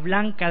nieta,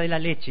 blanca de la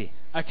leche,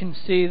 I can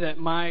see that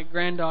my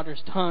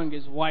granddaughter's tongue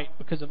is white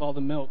because of all the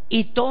milk.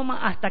 y toma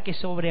hasta que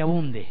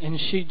sobreabunde, And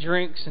she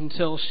drinks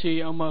until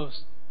she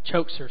almost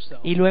chokes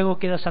herself. y luego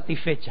queda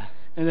satisfecha.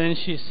 And then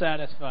she's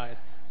satisfied.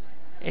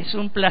 Es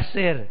un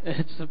placer.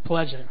 It's a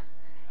pleasure.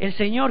 El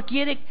Señor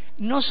quiere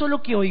no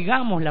solo que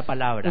oigamos la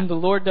palabra, And the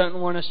Lord doesn't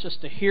want us just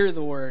to hear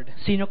the word,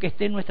 sino que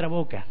esté en nuestra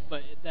boca.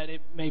 but that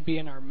it may be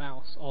in our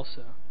mouths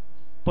also.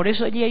 Por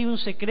eso allí hay un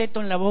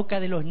secreto en la boca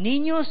de los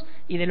niños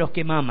y de los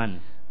que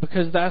maman.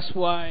 Because that's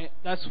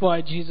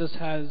why Jesus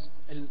has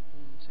el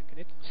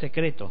secreto.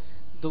 Secreto.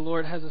 The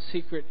Lord has a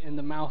secret in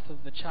the mouth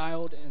of the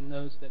child and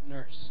those that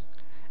nurse.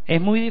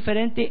 Es muy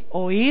diferente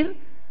oír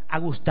a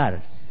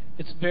gustar.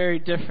 It's very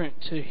different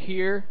to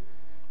hear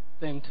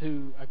than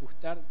to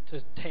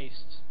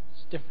taste.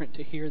 It's different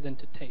to hear than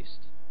to taste.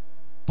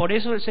 Por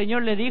eso el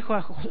Señor le dijo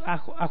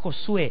a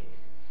Josué,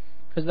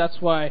 Because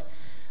that's why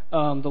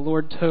the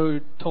Lord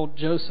told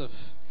Joseph,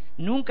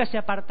 nunca se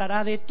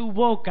apartará de tu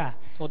boca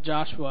told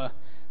Joshua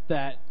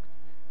that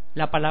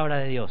la palabra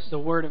de Dios. the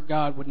word of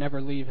God would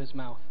never leave his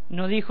mouth.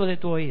 No dijo de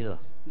tu oído,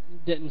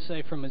 Didn't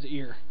say from his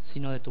ear,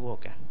 sino de tu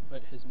boca.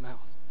 but his mouth.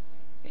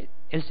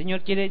 El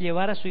Señor quiere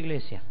llevar a su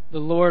iglesia The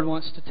Lord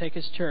wants to take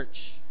his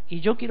church Y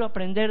yo quiero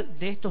aprender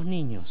de estos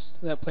niños.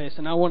 to that place,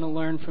 and I want to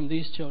learn from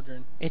these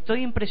children.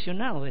 Estoy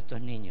impresionado de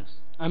estos niños.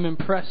 I'm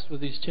impressed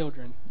with these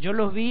children. Yo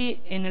los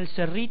vi en el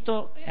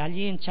cerrito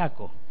allí en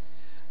Chaco.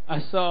 I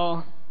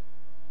saw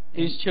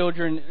these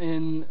children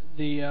in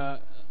the.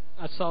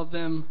 I saw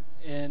them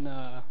in.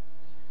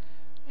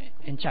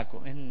 En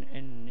Chaco,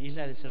 en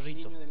Isla del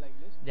Cerrito,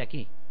 de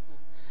aquí.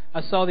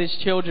 I saw these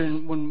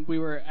children when we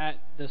were at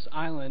this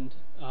island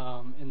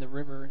in the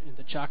river in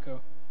the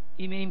Chaco,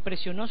 Y me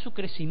impresionó su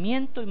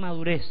crecimiento y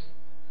madurez.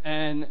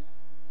 and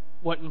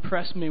what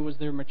impressed me was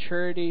their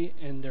maturity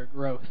and their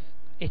growth.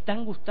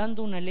 Están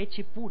gustando una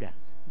leche pura.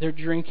 They're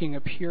drinking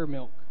a pure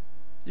milk.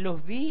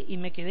 Los vi y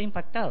me quedé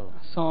impactado.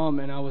 I saw them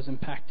and I was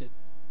impacted.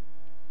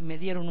 Me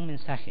dieron un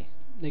mensaje.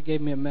 They gave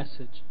me a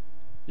message.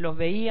 Los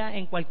veía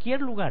en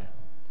cualquier lugar.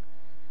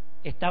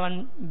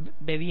 Estaban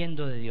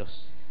bebiendo de Dios.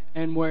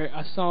 And where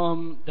I saw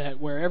them that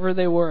wherever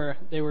they were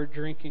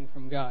drinking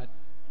from God.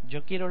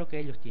 Yo quiero lo que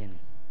ellos tienen.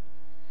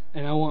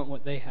 And I want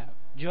what they have.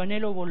 Yo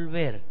anhelo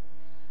volver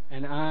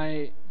And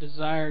I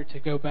desire to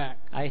go back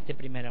a este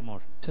primer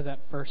amor. to that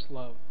first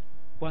love.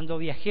 Cuando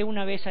viajé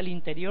una vez al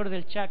interior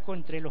del Chaco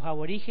entre los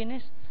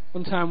aborígenes,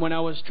 One time when I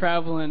was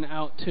traveling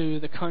out to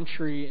the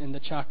country in the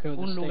Chaco,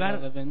 the un state I lugar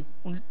live in,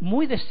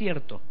 muy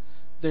desierto,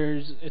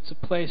 it's a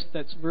place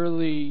that's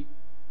really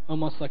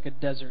almost like a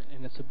desert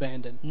and it's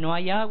abandoned. no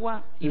hay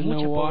agua y There's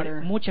no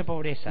water. mucha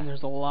pobreza. And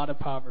there's a lot of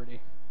poverty.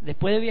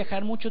 Después de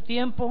viajar mucho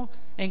tiempo,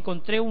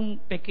 encontré un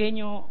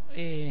pequeño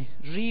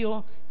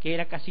río que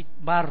era casi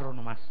barro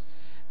nomás.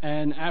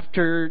 And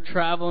after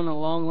traveling a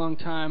long, long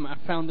time, I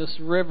found this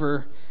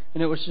river,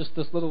 and it was just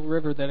this little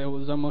river that it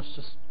was almost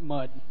just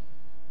mud.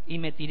 Y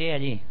me tiré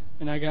allí.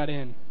 And I got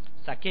in.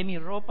 Saqué mi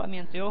ropa, mi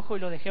anteojo y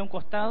lo dejé a un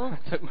costado I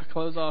took my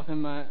clothes off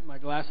and my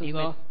glasses y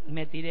off,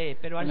 me tiré.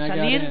 Pero al and I got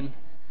salir, in.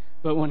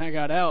 But when I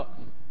got out,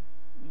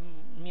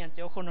 mi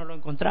anteojo no lo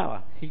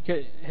encontraba.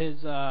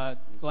 his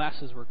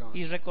glasses were gone.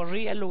 Y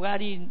recorrí el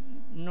lugar y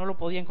no lo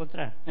podía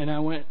encontrar. And I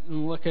went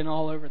and looking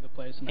all over the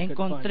place, and I couldn't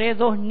find Encontré it.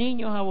 dos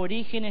niños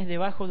aborígenes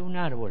debajo de un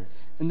árbol,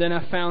 And then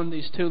I found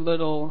these two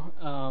little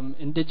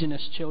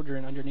indigenous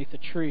children underneath a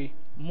tree,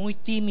 muy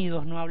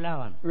tímidos, no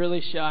hablaban.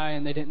 really shy,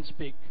 and they didn't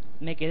speak.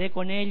 Me quedé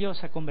con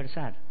ellos a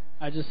conversar.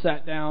 I just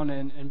sat down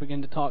and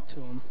began to talk to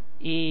them.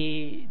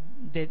 Y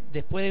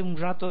después de un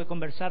rato de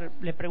conversar,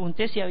 le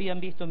pregunté si habían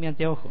visto mi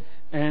anteojo.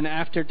 And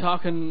after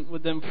talking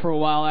with them for a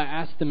while, I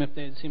asked them if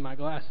they had seen my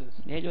glasses.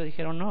 Y ellos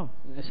dijeron no.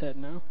 And they said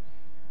no.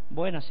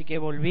 Bueno, así que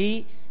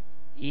volví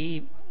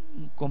y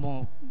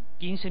como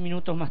 15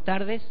 minutos más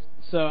tarde,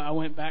 So I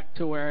went back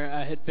to where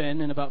I had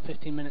been, and about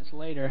 15 minutes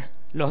later,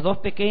 los dos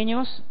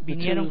pequeños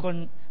vinieron two-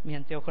 con mi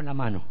anteojo en la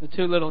mano. the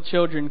two little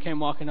children came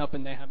walking up,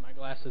 and they had my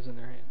glasses in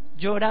their hand.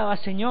 Yo oraba,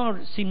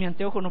 Señor, sin mi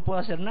anteojo no puedo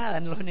hacer nada,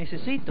 no los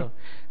necesito.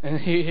 And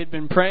he had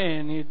been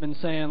praying. He'd been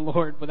saying,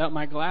 Lord, without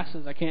my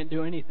glasses, I can't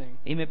do anything.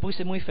 Y me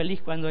puse muy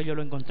feliz cuando ellos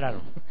lo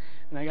encontraron.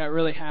 And I got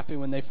really happy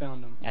when they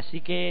found him.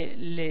 Así que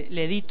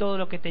le di todo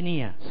lo que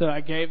tenía. So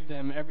I gave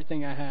them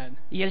everything I had.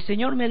 Y el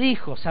Señor me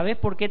dijo, ¿sabes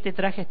por qué te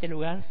traje a este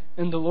lugar?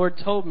 And the Lord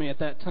told me at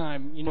that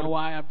time, you know Por-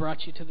 why I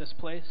brought you to this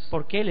place?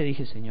 ¿Por qué? Le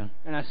dije, Señor.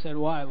 And I said,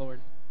 why, Lord?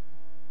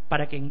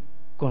 Para que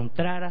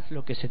encontraras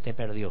lo que se te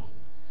perdió.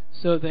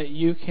 So that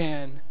you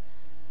can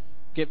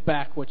get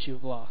back what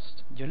you've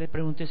lost. Yo le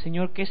pregunté,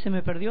 Señor, ¿qué se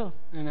me perdió?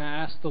 And I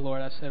asked the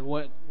Lord, I said,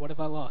 what have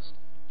I lost?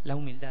 La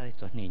humildad de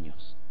estos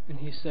niños. And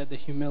he said, the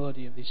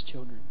humility of these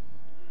children.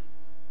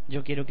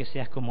 Yo quiero que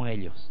seas como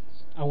ellos.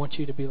 I want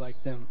you to be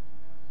like them.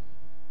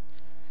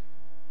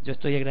 Yo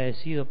estoy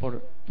agradecido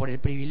por el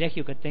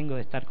privilegio que tengo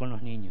de estar con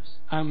los niños.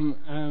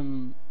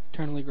 I'm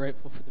eternally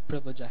grateful for the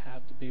privilege I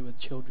have to be with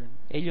children.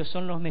 Ellos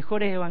son los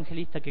mejores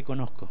evangelistas que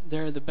conozco.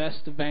 They're the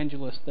best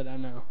evangelists that I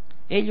know.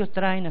 Ellos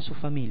traen a sus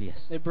familias.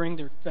 They bring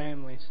their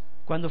families.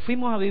 Cuando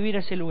fuimos a vivir a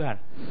ese lugar,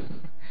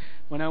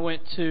 When we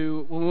went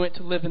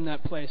to live in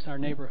that place, our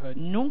neighborhood,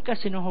 nunca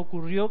se nos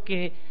ocurrió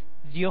que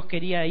Dios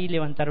quería ahí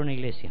levantar una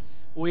iglesia.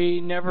 we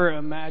never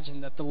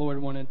imagined that the Lord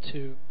wanted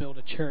to build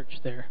a church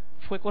there.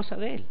 Fue cosa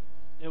de Él.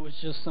 It was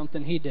just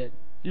something He did.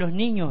 Los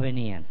niños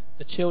venían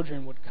The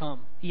children would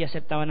come y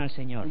aceptaban al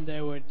Señor. and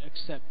they would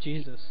accept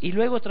Jesus. Y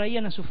luego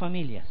traían a sus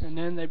familias. And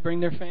then they bring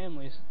their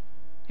families.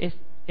 Es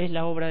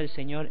la obra del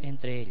Señor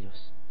entre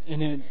ellos.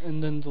 And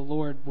then the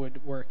Lord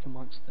would work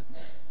amongst them.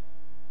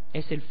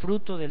 Es el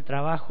fruto del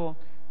trabajo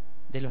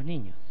de los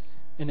niños.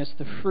 And it's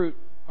the fruit,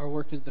 our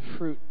work is the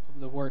fruit of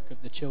the work of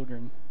the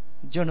children.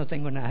 Yo no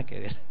tengo nada que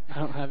ver. I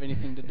don't have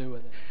anything to do with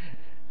it.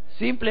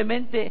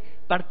 Simplemente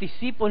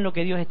participo en lo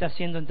que Dios está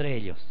haciendo entre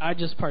ellos. I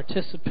just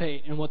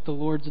participate in what the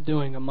Lord's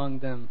doing among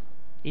them.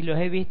 Y los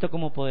he visto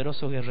como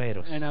poderosos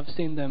guerreros. And I've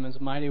seen them as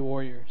mighty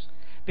warriors.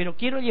 Pero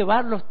quiero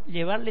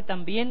llevarle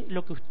también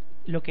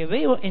lo que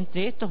veo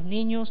entre estos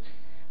niños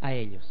a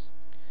ellos.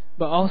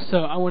 But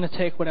also, I want to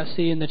take what I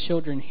see in the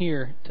children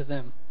here to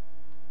them.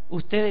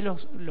 Ustedes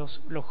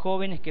los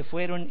jóvenes que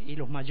fueron y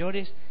los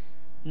mayores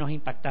nos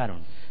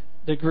impactaron.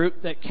 The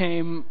group that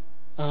came,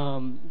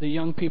 the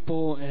young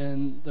people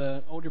and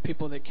the older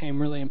people that came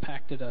really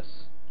impacted us.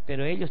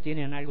 Pero ellos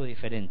tienen algo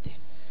diferente.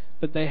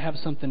 but they have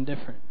something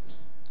different.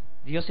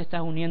 Dios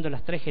está uniendo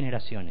las 3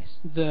 generaciones.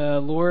 The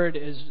Lord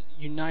is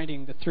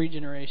uniting the 3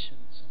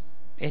 generations.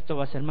 Esto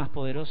va a ser más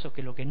poderoso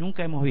que lo que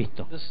nunca hemos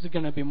visto. This is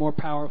going to be more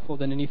powerful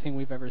than anything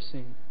we've ever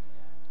seen.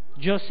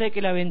 Yo sé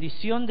que la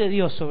bendición de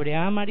Dios sobre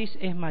Amaris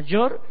es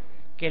mayor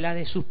que la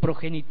de sus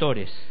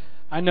progenitores.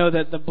 I know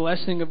that the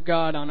blessing of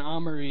God on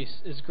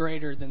Amaris is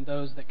greater than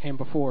those that came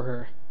before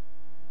her.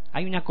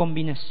 Hay una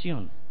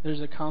combinación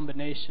There's a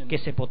combination que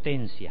se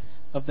potencia.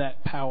 of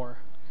that power.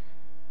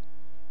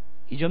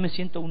 Y yo me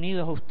siento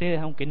unido a ustedes,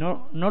 aunque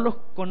no los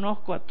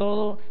conozco a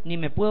todos ni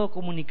me puedo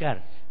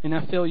comunicar. And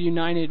I feel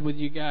united with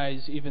you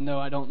guys, even though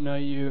I don't know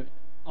you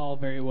all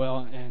very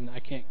well and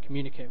I can't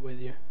communicate with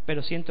you.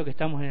 Pero siento que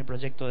estamos en el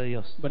proyecto de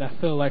Dios But I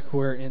feel like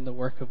we're in the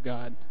work of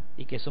God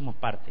y que somos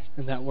parte.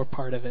 and that we're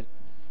part of it.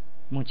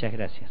 Muchas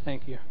gracias.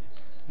 Thank you.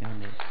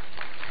 Amén.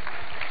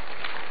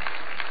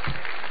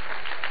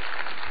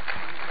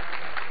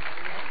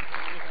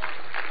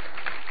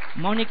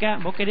 Mónica,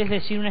 ¿vos querés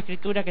decir una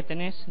escritura que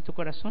tenés en tu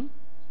corazón?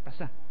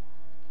 Pasa.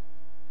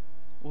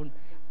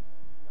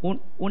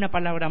 Una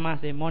palabra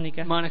más de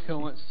Mónica. Monica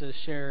wants to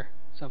share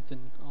something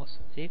also.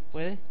 ¿Sí?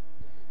 ¿Puede?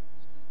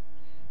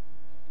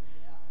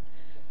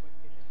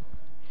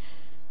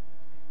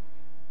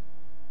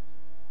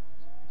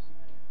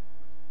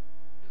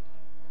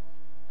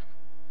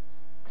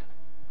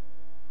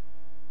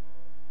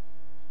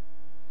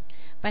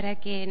 Para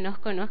que nos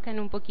conozcan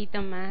un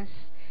poquito más,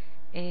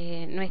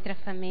 nuestra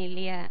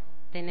familia,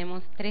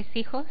 tenemos 3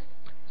 hijos.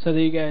 So that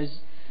you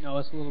guys know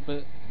us a little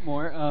bit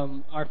more,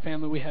 our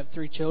family, we have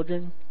 3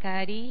 children.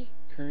 Cari,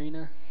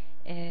 Karina,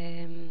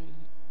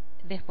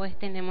 después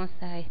tenemos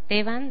a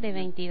Esteban, de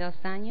 22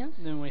 años,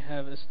 then we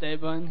have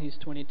Esteban, he's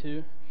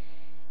 22.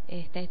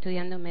 está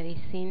estudiando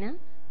medicina,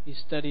 He's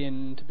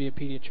studying to be a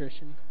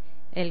pediatrician.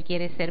 él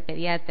quiere ser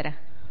pediatra.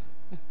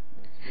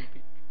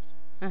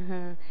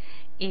 Ajá.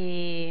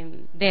 Y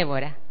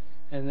Débora.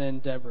 And then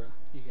Deborah,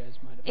 you guys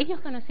might have. ¿Ellos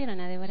conocieron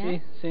a Débora?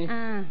 Sí, sí.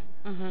 Ah,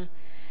 ajá.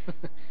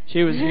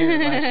 She was here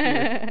last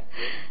year,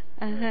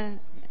 Ajá.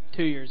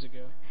 2 years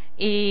ago.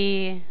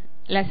 Y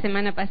la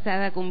semana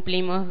pasada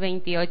cumplimos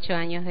 28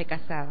 años de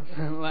casados.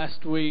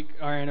 Last week,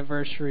 our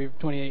anniversary of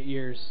 28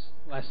 years,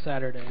 last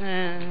Saturday.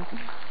 Ah.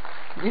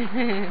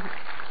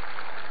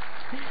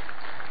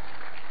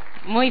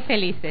 Muy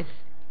felices.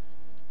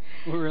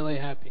 We're really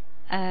happy.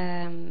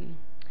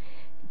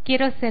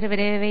 Quiero ser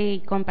breve y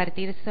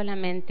compartir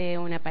solamente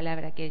una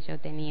palabra que yo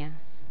tenía.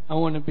 I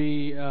want to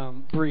be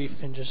brief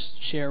and just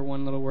share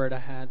one little word I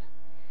had.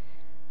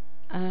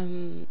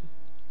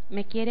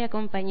 Me quiere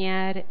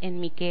acompañar en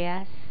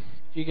Miqueas,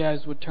 If you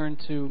guys would turn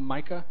to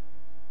Micah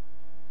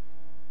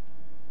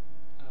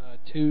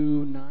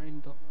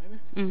 2:9.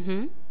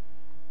 ujú,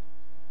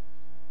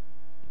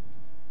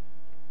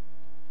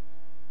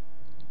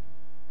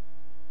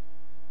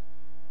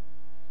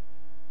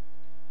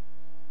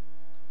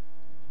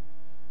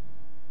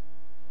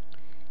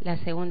 la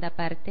segunda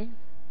parte.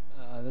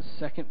 The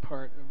second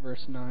part of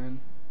verse 9.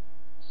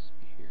 Let's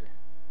see here.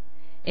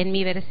 En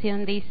mi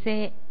versión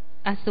dice: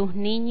 a sus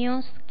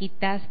niños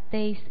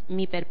quitasteis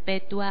mi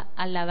perpetua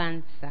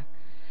alabanza.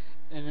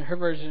 And in her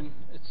version,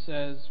 it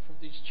says, "From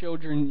these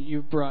children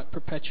you brought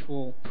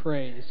perpetual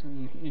praise."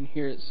 And in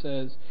here it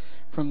says,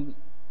 "From."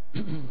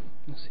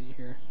 Let's see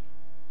here.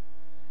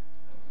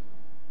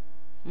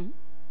 ¿Mm?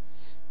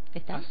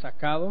 ¿Está? Has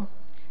sacado.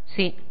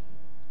 Sí.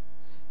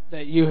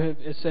 That you have.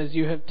 It says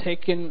you have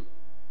taken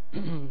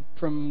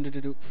from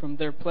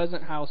their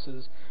pleasant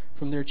houses,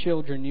 from their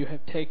children, you have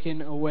taken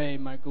away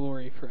my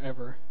glory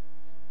forever.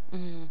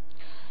 Mm.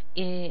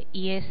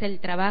 Y es el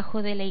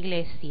trabajo de la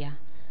iglesia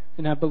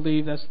And I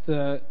believe that's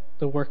the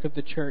work of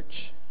the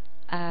church,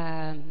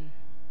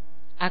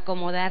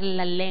 acomodar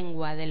la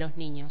lengua de los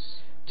niños.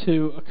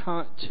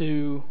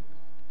 to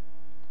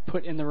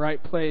put in the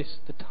right place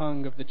the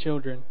tongue of the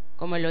children,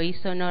 Como lo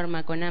hizo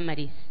Norma con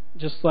Amaris,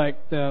 just like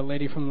the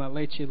lady from La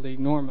Leche League,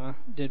 Norma,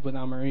 did with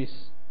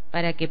Amaris,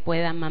 para que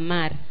pueda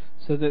mamar.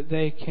 so that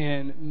they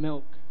can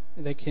milk,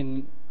 they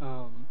can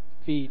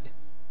feed,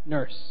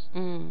 nurse.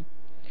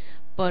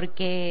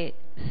 Porque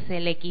se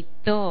le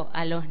quitó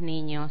a los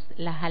niños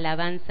las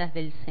alabanzas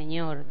del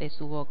Señor de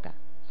su boca.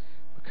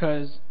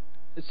 Because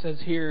it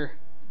says here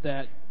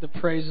that the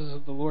praises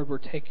of the Lord were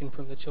taken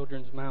from the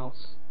children's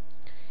mouths.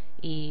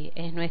 Y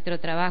es nuestro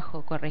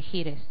trabajo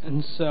corregir eso.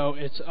 And so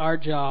it's our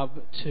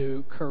job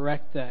to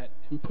correct that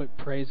and put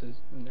praises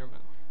in their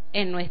mouth,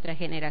 En nuestra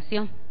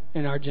generación.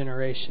 in our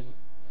generation.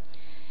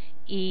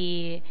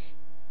 Y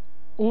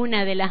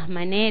una de las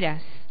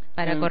maneras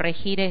para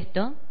corregir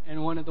esto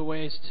And one of the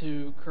ways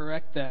to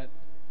correct that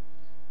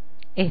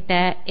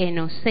está en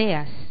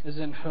Oseas. is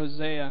in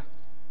Hosea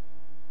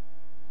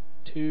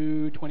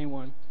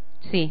 2:21.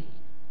 Sí.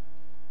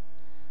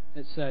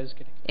 It says,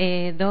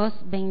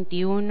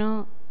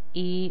 2:21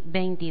 y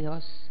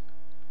 22.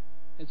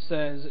 it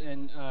says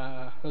in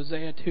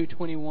Hosea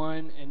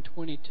 2:21 and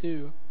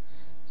 22,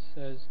 it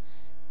says,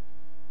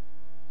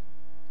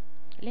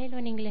 Léelo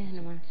en inglés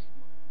nomás.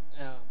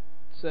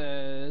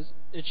 says,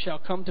 "It shall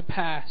come to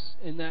pass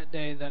in that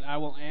day that I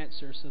will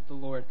answer," said the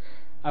Lord.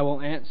 "I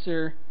will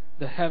answer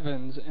the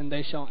heavens, and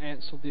they shall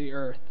answer the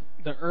earth.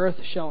 The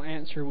earth shall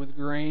answer with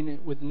grain,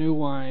 with new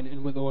wine,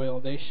 and with oil.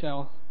 They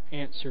shall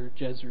answer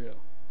Jezreel."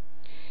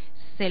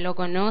 Se lo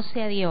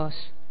conoce a Dios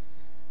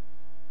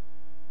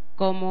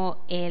como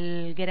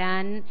el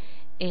gran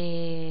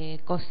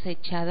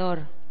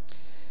cosechador.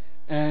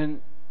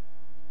 And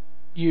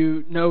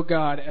you know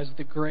God as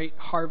the great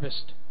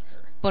harvest,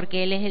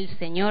 Porque Él es el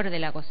Señor de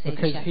la because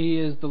cosecha. He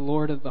is the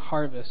Lord of the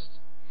harvest.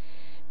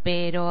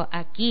 Pero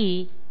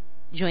aquí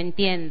yo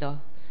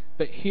entiendo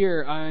But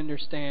here I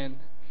understand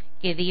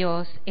que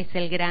Dios es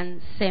el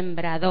gran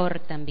sembrador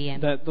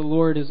también. that the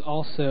Lord is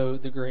also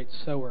the great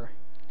sower,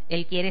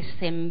 Él quiere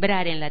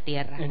sembrar en la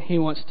tierra. and He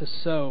wants to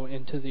sow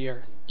into the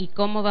earth. ¿Y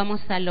cómo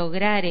vamos a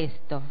lograr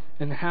esto?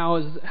 And how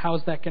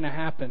is that going to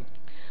happen?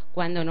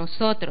 Cuando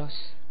nosotros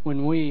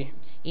When we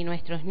y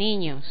nuestros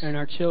niños and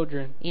our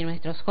children y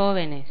nuestros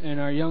jóvenes and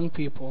our young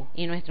people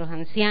y nuestros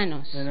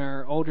ancianos and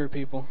our older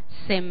people.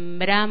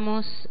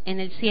 sembramos en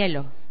el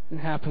cielo, It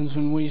happens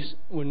when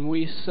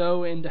we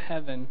sow into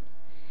heaven,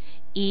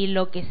 y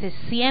lo que se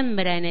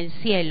siembra en el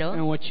cielo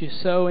and what you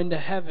sow into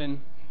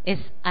heaven es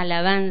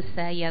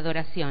alabanza y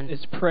adoración.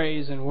 is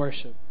praise and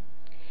worship.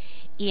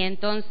 Y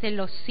entonces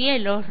los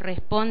cielos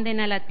responden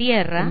a la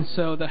tierra And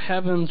so the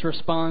heavens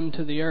respond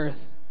to the earth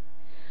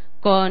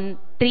con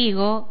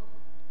trigo,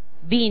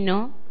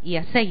 vino y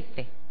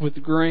aceite, with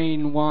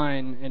grain,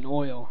 wine, and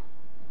oil,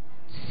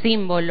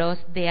 símbolos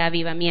de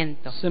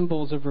avivamiento.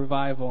 symbols of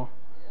revival.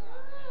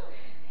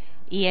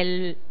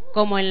 Y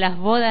como en las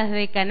bodas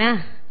de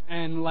Caná,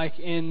 And like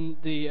in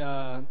the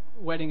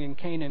wedding in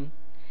Canaan,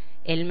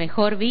 el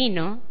mejor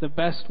vino the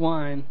best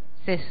wine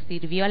se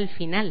sirvió al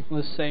final.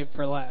 was saved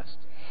for last.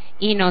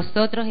 Y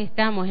nosotros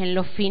estamos en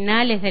los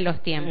finales de los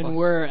And tiempos.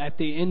 we're at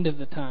the end of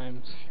the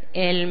times.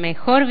 El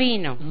mejor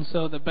vino, And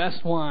so the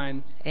best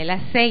wine, el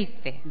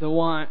aceite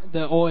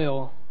the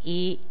oil,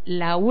 y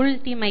la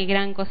última y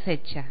gran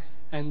cosecha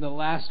and the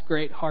last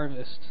great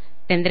harvest,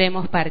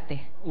 tendremos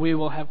parte. we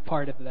will have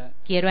part of that.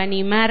 Quiero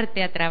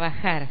animarte a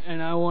trabajar.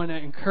 And I want to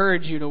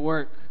encourage you to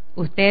work.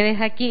 Ustedes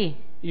aquí,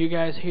 You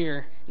guys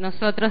here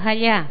nosotros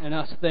allá, and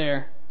us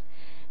there.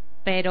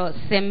 pero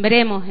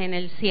sembremos en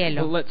el But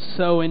cielo let's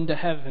sow into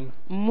heaven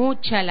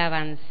mucha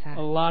alabanza.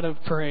 a lot of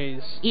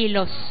praise. Y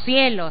los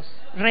cielos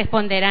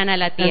responderán a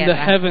la And the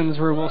tierra. heavens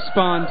will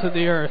respond to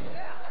the earth.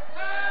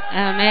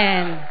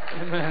 Amén.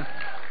 Amen.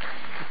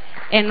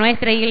 En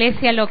nuestra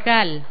iglesia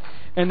local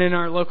And in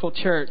our local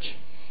church,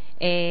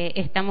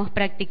 estamos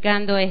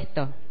practicando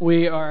esto.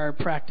 we are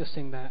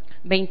practicing that.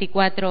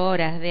 24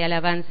 horas de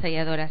alabanza y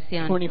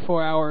adoración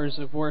 24 hours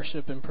of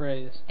worship and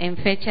praise. en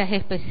fechas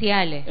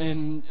especiales.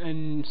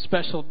 And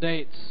special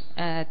dates,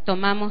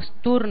 Tomamos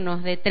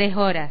turnos de 3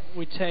 horas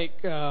we take,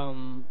 how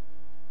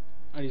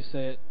do you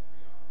say it?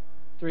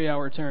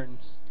 3-hour turns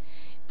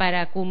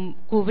para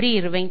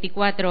cubrir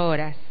 24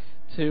 horas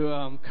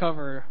to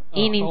cover a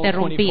whole 24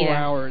 ininterrumpidas,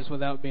 hours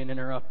without being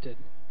interrupted.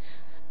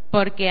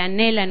 porque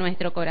anhela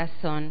nuestro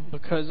corazón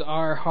Because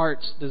our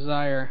heart's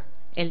desire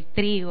el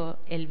trigo,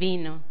 el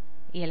vino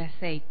y el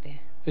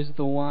aceite. is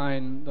the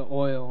wine, the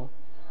oil,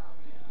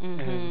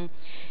 Ujú.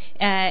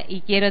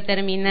 Y quiero the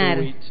terminar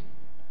wheat.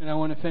 And I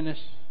want to finish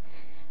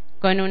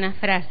con una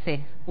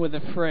frase with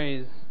a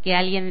phrase que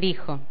alguien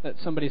dijo: that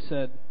somebody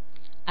said: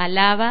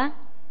 alaba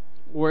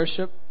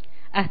worship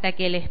hasta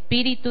que el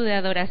espíritu de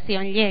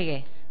adoración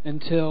llegue,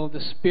 until the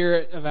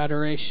spirit of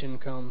adoration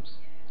comes.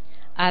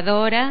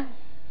 adora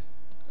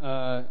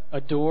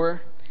Adore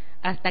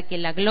hasta que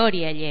la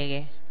gloria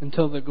llegue,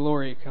 until the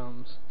glory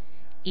comes.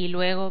 y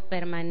luego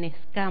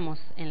permanezcamos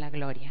en la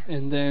gloria.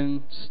 And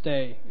then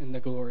stay in the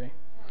glory.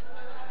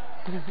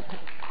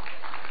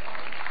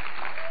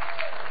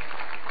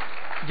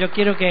 Yo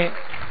quiero que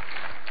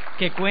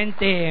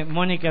cuente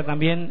Mónica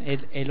también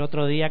el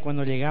otro día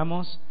cuando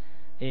llegamos,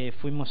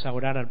 fuimos a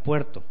orar al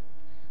puerto.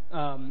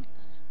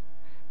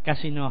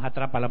 Casi nos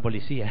atrapa la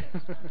policía.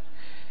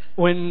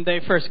 When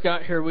they first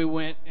got here, we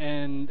went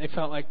and they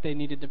felt like they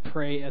needed to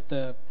pray at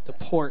the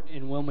port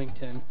in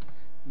Wilmington.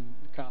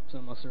 The cops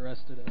almost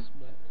arrested us,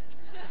 but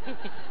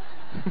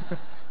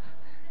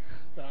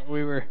thought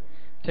we were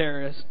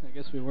terrorists. I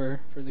guess we were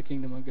for the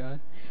kingdom of God.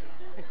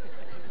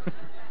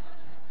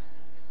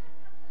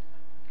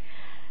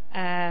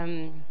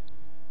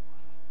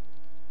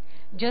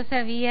 Yo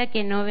sabía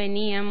que no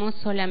veníamos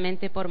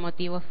solamente por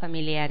motivos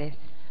familiares.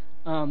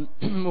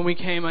 When we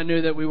came, I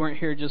knew that we weren't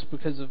here just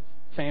because of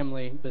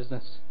family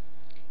business.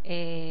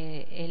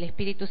 El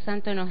Espíritu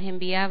Santo nos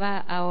enviaba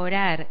a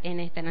orar en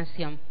esta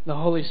nación. The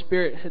Holy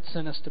Spirit had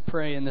sent us to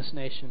pray in this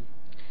nation.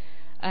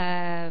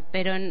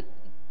 Pero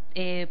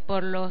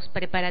por los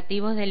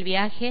preparativos del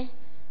viaje,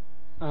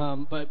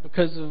 But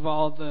because of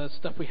all the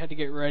stuff we had to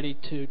get ready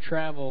to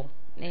travel,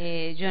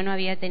 yo no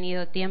había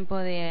tenido tiempo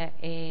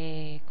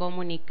de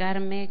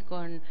comunicarme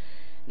con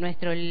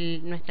nuestra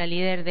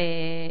líder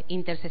de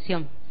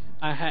intercesión.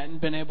 I hadn't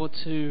been able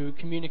to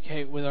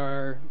communicate with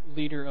our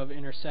leader of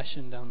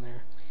intercession down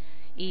there.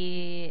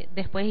 Y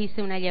después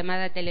hice una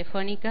llamada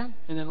telefónica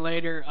And then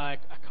later I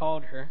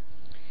called her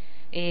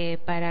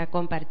para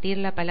compartir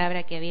la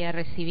palabra que había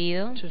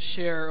recibido to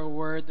share a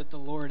word that the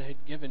Lord had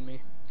given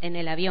me en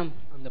el avión.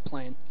 on the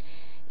plane.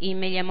 Y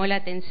me llamó la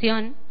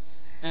atención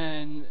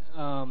And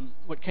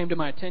what came to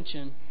my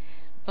attention,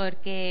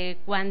 porque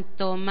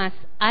cuanto más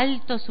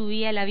alto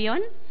subía el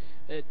avión,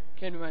 it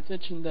came to my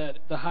attention that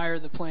the higher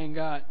the plane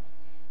got,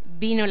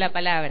 vino la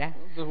palabra.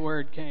 the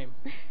word came.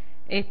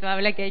 Esto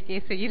habla que hay que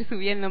seguir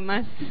subiendo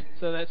más.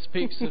 So that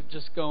speaks of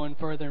just going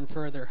further and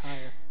further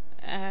higher.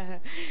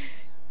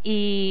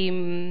 Y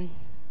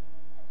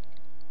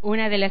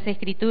una de las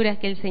escrituras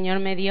que el Señor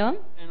me dio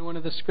And one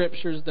of the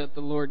scriptures that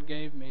the Lord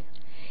gave me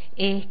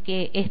es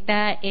que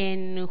está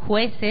en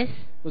Jueces,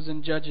 was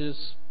in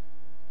Judges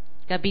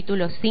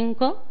capítulo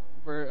 5,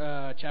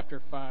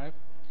 chapter 5,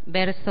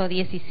 verso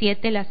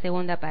 17, la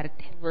segunda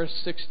parte. verse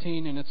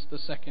 16, and it's the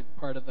second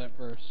part of that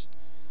verse.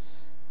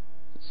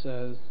 It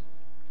says,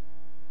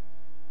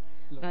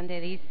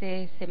 Donde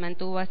dice, se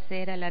mantuvo a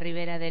ser a la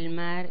ribera del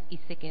mar y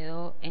se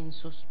quedó en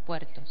sus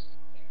puertos.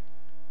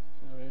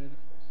 a ver,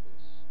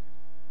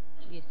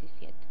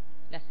 17,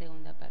 la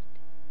segunda parte.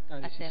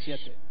 Hacer.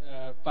 17,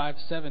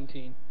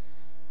 5:17.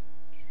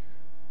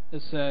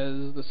 It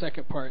says, the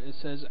second part, it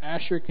says,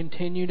 Asher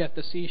continued at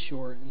the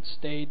seashore and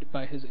stayed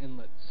by his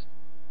inlets.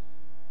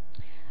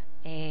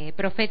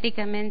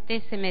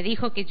 Proféticamente se me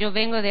dijo que yo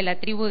vengo de la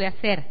tribu de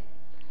Aser.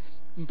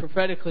 And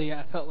prophetically,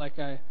 I felt like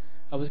I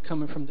was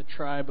coming from the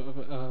tribe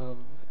of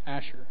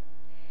Asher.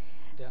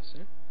 Yes,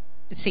 sir?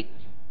 Sí.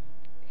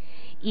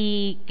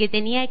 Y que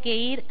tenía que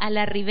ir a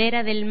la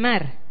ribera del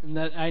mar And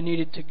that I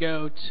needed to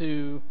go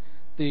to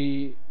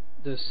the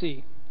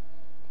sea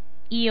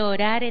y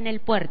orar en el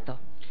puerto,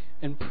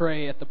 and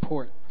pray at the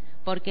port,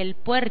 porque el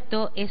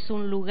puerto es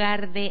un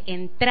lugar de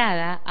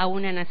entrada a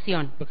una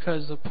nación.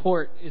 because the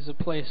port is a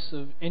place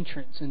of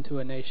entrance into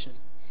a nation.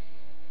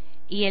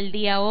 Y el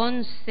día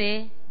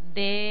 11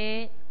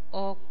 de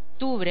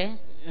octubre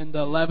And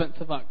the 11th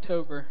of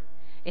October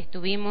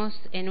estuvimos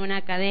en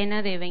una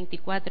cadena de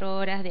 24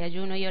 horas de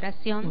ayuno y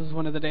oración was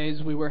one of the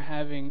days we were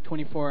having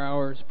 24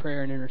 hours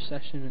prayer and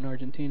intercession in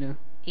Argentina.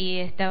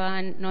 y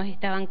nos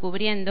estaban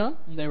cubriendo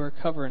And they were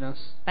covering us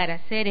para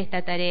hacer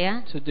esta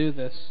tarea to do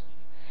this.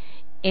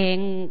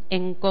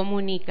 en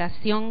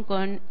comunicación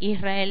con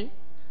Israel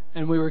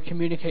And we were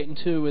communicating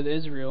too with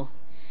Israel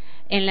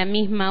en la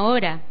misma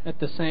hora at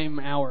the same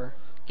hour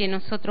que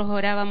nosotros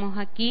orábamos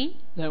aquí.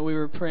 that we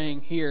were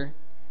praying here.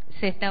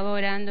 Se estaba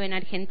orando en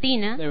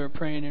Argentina They were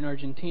praying in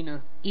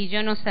Argentina, y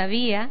yo no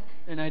sabía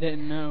and I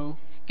didn't know,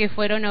 que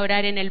fueron a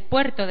orar en el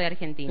puerto de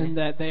Argentina. and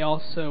that they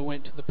also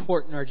went to the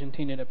port in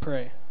Argentina to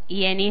pray.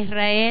 Y en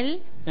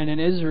Israel And in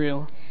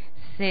Israel,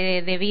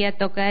 se debía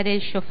tocar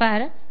el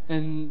shofar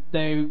and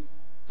they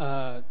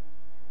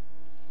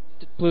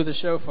blew the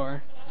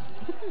shofar.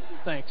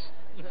 Thanks.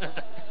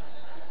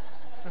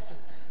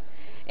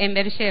 en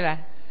Beersheba,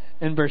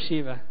 In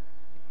Beersheba,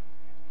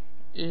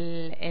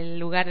 el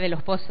lugar de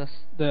los pozos.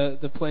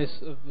 the place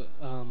of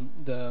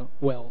the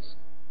wells,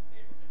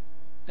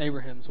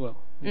 Abraham's well,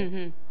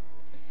 Ujú.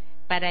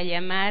 Para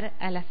llamar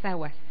a las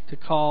aguas. to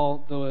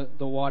call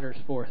the waters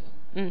forth.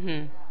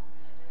 Ujú.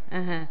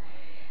 Ajá.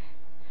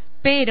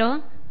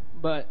 Pero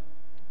But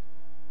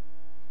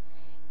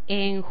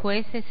en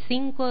Jueces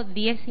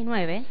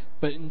 5:19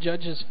 in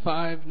Judges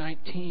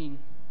 5:19,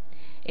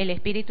 el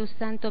Espíritu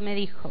Santo me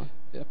dijo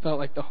I felt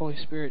like the Holy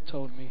Spirit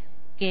told me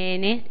que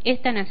en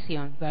esta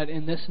nación that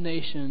in this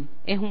nation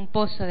es un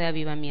pozo de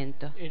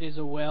avivamiento, it is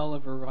a well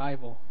of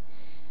revival,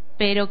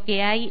 pero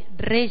que hay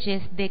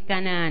reyes de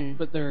Canaán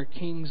but there are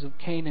kings of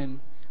Canaan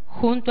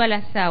junto a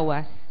las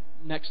aguas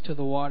next to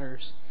the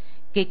waters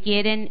que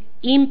quieren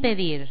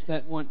impedir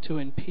that want to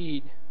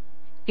impede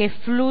que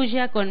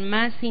fluya con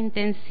más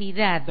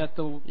intensidad that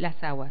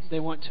las aguas. they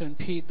want to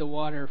impede the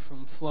water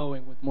from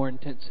flowing with more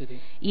intensity.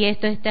 Y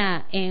esto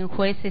está en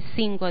Jueces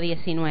And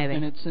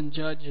 5:19. it's in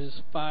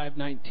Judges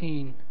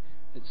 5:19.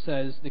 It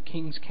says, the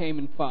kings came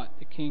and fought.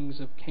 The kings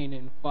of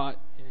Canaan fought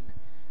in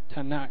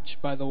Tanach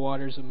by the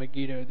waters of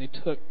Megiddo. They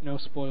took no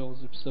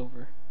spoils of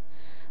silver.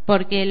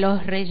 Porque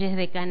los reyes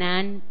de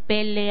Canaán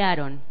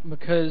pelearon.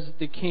 Because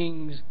the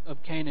kings of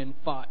Canaan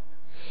fought.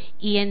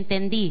 Y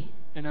entendí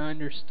And I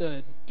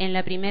understood en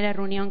la primera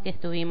reunión que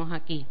estuvimos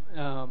aquí.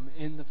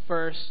 in the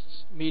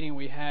first meeting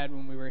we had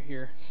when we were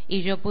here.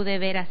 Y yo pude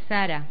ver a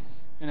Sara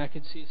And I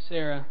could see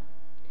Sarah,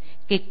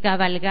 que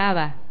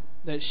cabalgaba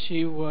that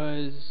she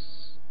was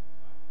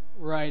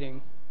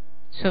riding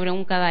sobre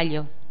un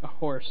caballo a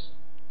horse.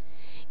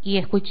 y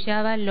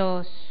escuchaba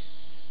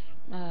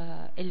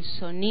el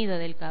sonido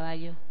del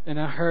caballo And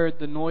I heard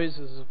the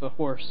noises of the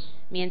horse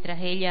mientras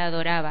ella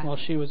adoraba. while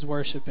she was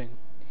worshiping.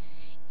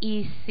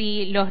 Y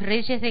si los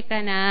reyes de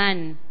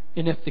Canaán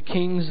And if the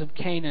kings of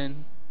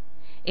Canaan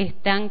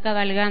están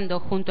cabalgando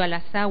junto a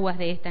las aguas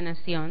de esta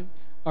nación,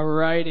 are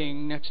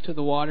riding next to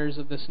the waters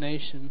of this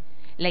nation,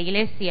 la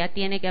iglesia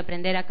tiene que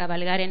aprender a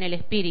cabalgar en el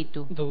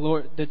espíritu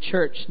the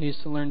church needs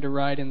to learn to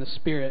ride in the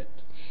Spirit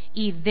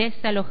y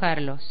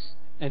desalojarlos.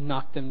 and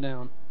knock them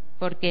down.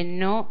 porque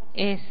no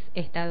es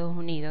Estados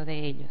Unidos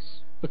de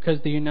ellos.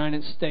 Because the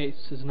United States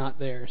is not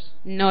theirs.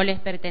 No les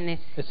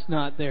pertenece. It's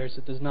not theirs.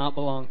 It does not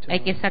belong to Hay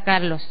que them.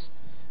 sacarlos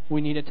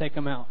We need to take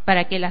them out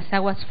para que las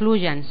aguas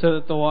fluyan. so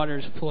that the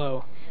waters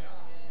flow.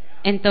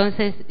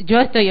 Entonces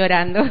yo estoy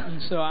orando. And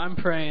so I'm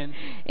praying,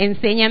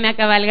 Enséñame a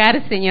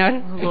cabalgar, Señor.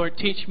 Lord,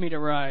 teach me to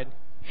ride.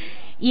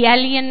 Y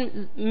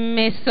alguien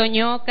me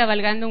soñó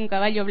cabalgando un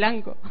caballo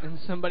blanco. And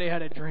somebody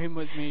had a dream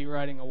with me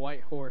riding a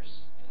white horse.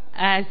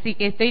 Así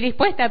que estoy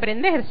dispuesta a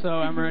aprender. So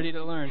I'm ready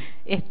to learn.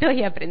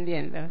 Estoy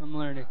aprendiendo. I'm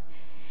learning.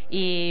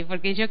 Y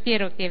porque yo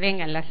quiero que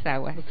vengan las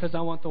aguas Because I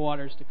want the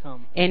waters to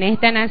come. en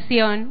esta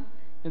nación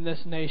In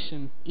this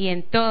nation y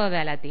en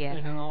toda la and tierra.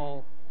 in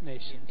all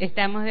nations.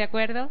 ¿Estamos de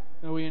acuerdo?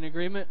 Are we in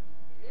agreement?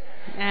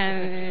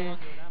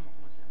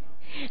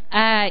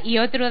 Y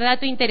otro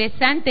dato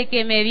interesante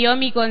que me dio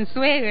mi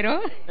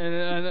consuegro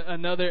And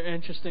another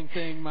interesting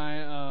thing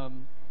my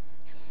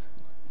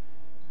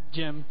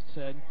Jim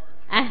said.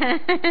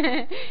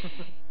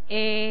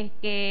 es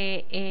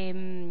que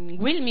en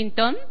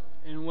Wilmington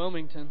In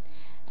Wilmington,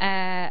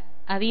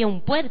 había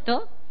un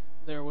puerto,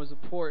 there was a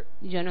port.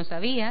 yo no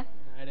sabía,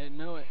 I didn't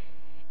know it.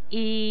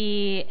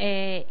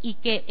 y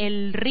que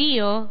el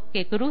río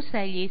que cruza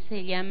allí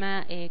se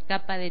llama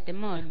Capa de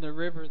Temor. And the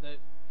river that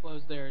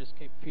flows there is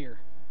Cape Fear.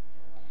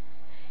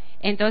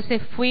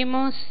 Entonces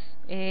fuimos,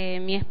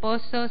 mi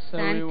esposo, So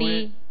we Santi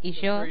went, y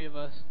the yo, three of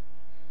us,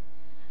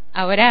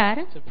 a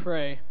orar to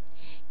pray.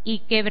 y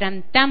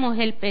quebrantamos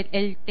el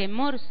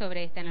temor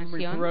sobre esta And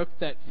we nación, broke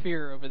that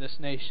fear over this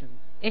nation,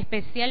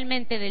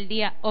 especialmente del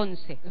día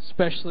 11.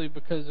 especially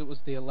because it was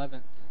the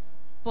 11th.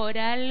 Por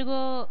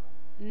algo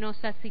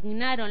nos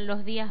asignaron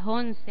los días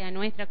 11 a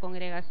nuestra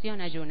congregación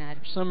a ayunar.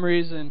 For some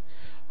reason,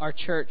 our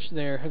church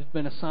there has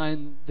been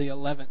assigned the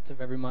 11th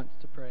of every month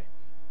to pray.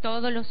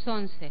 Todos los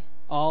 11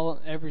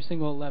 Every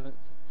single 11th.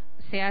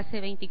 se hace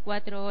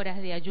 24 horas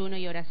de ayuno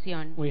y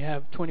oración We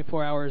have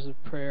 24 hours of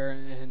prayer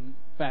and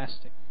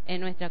fasting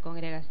en nuestra in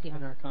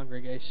congregación. our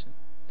congregation.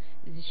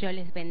 Yo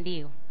les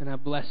bendigo And I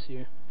bless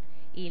you,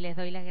 y les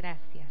doy las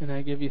gracias and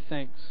I give you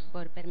thanks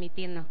por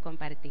permitirnos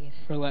compartir.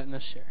 for letting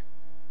us share.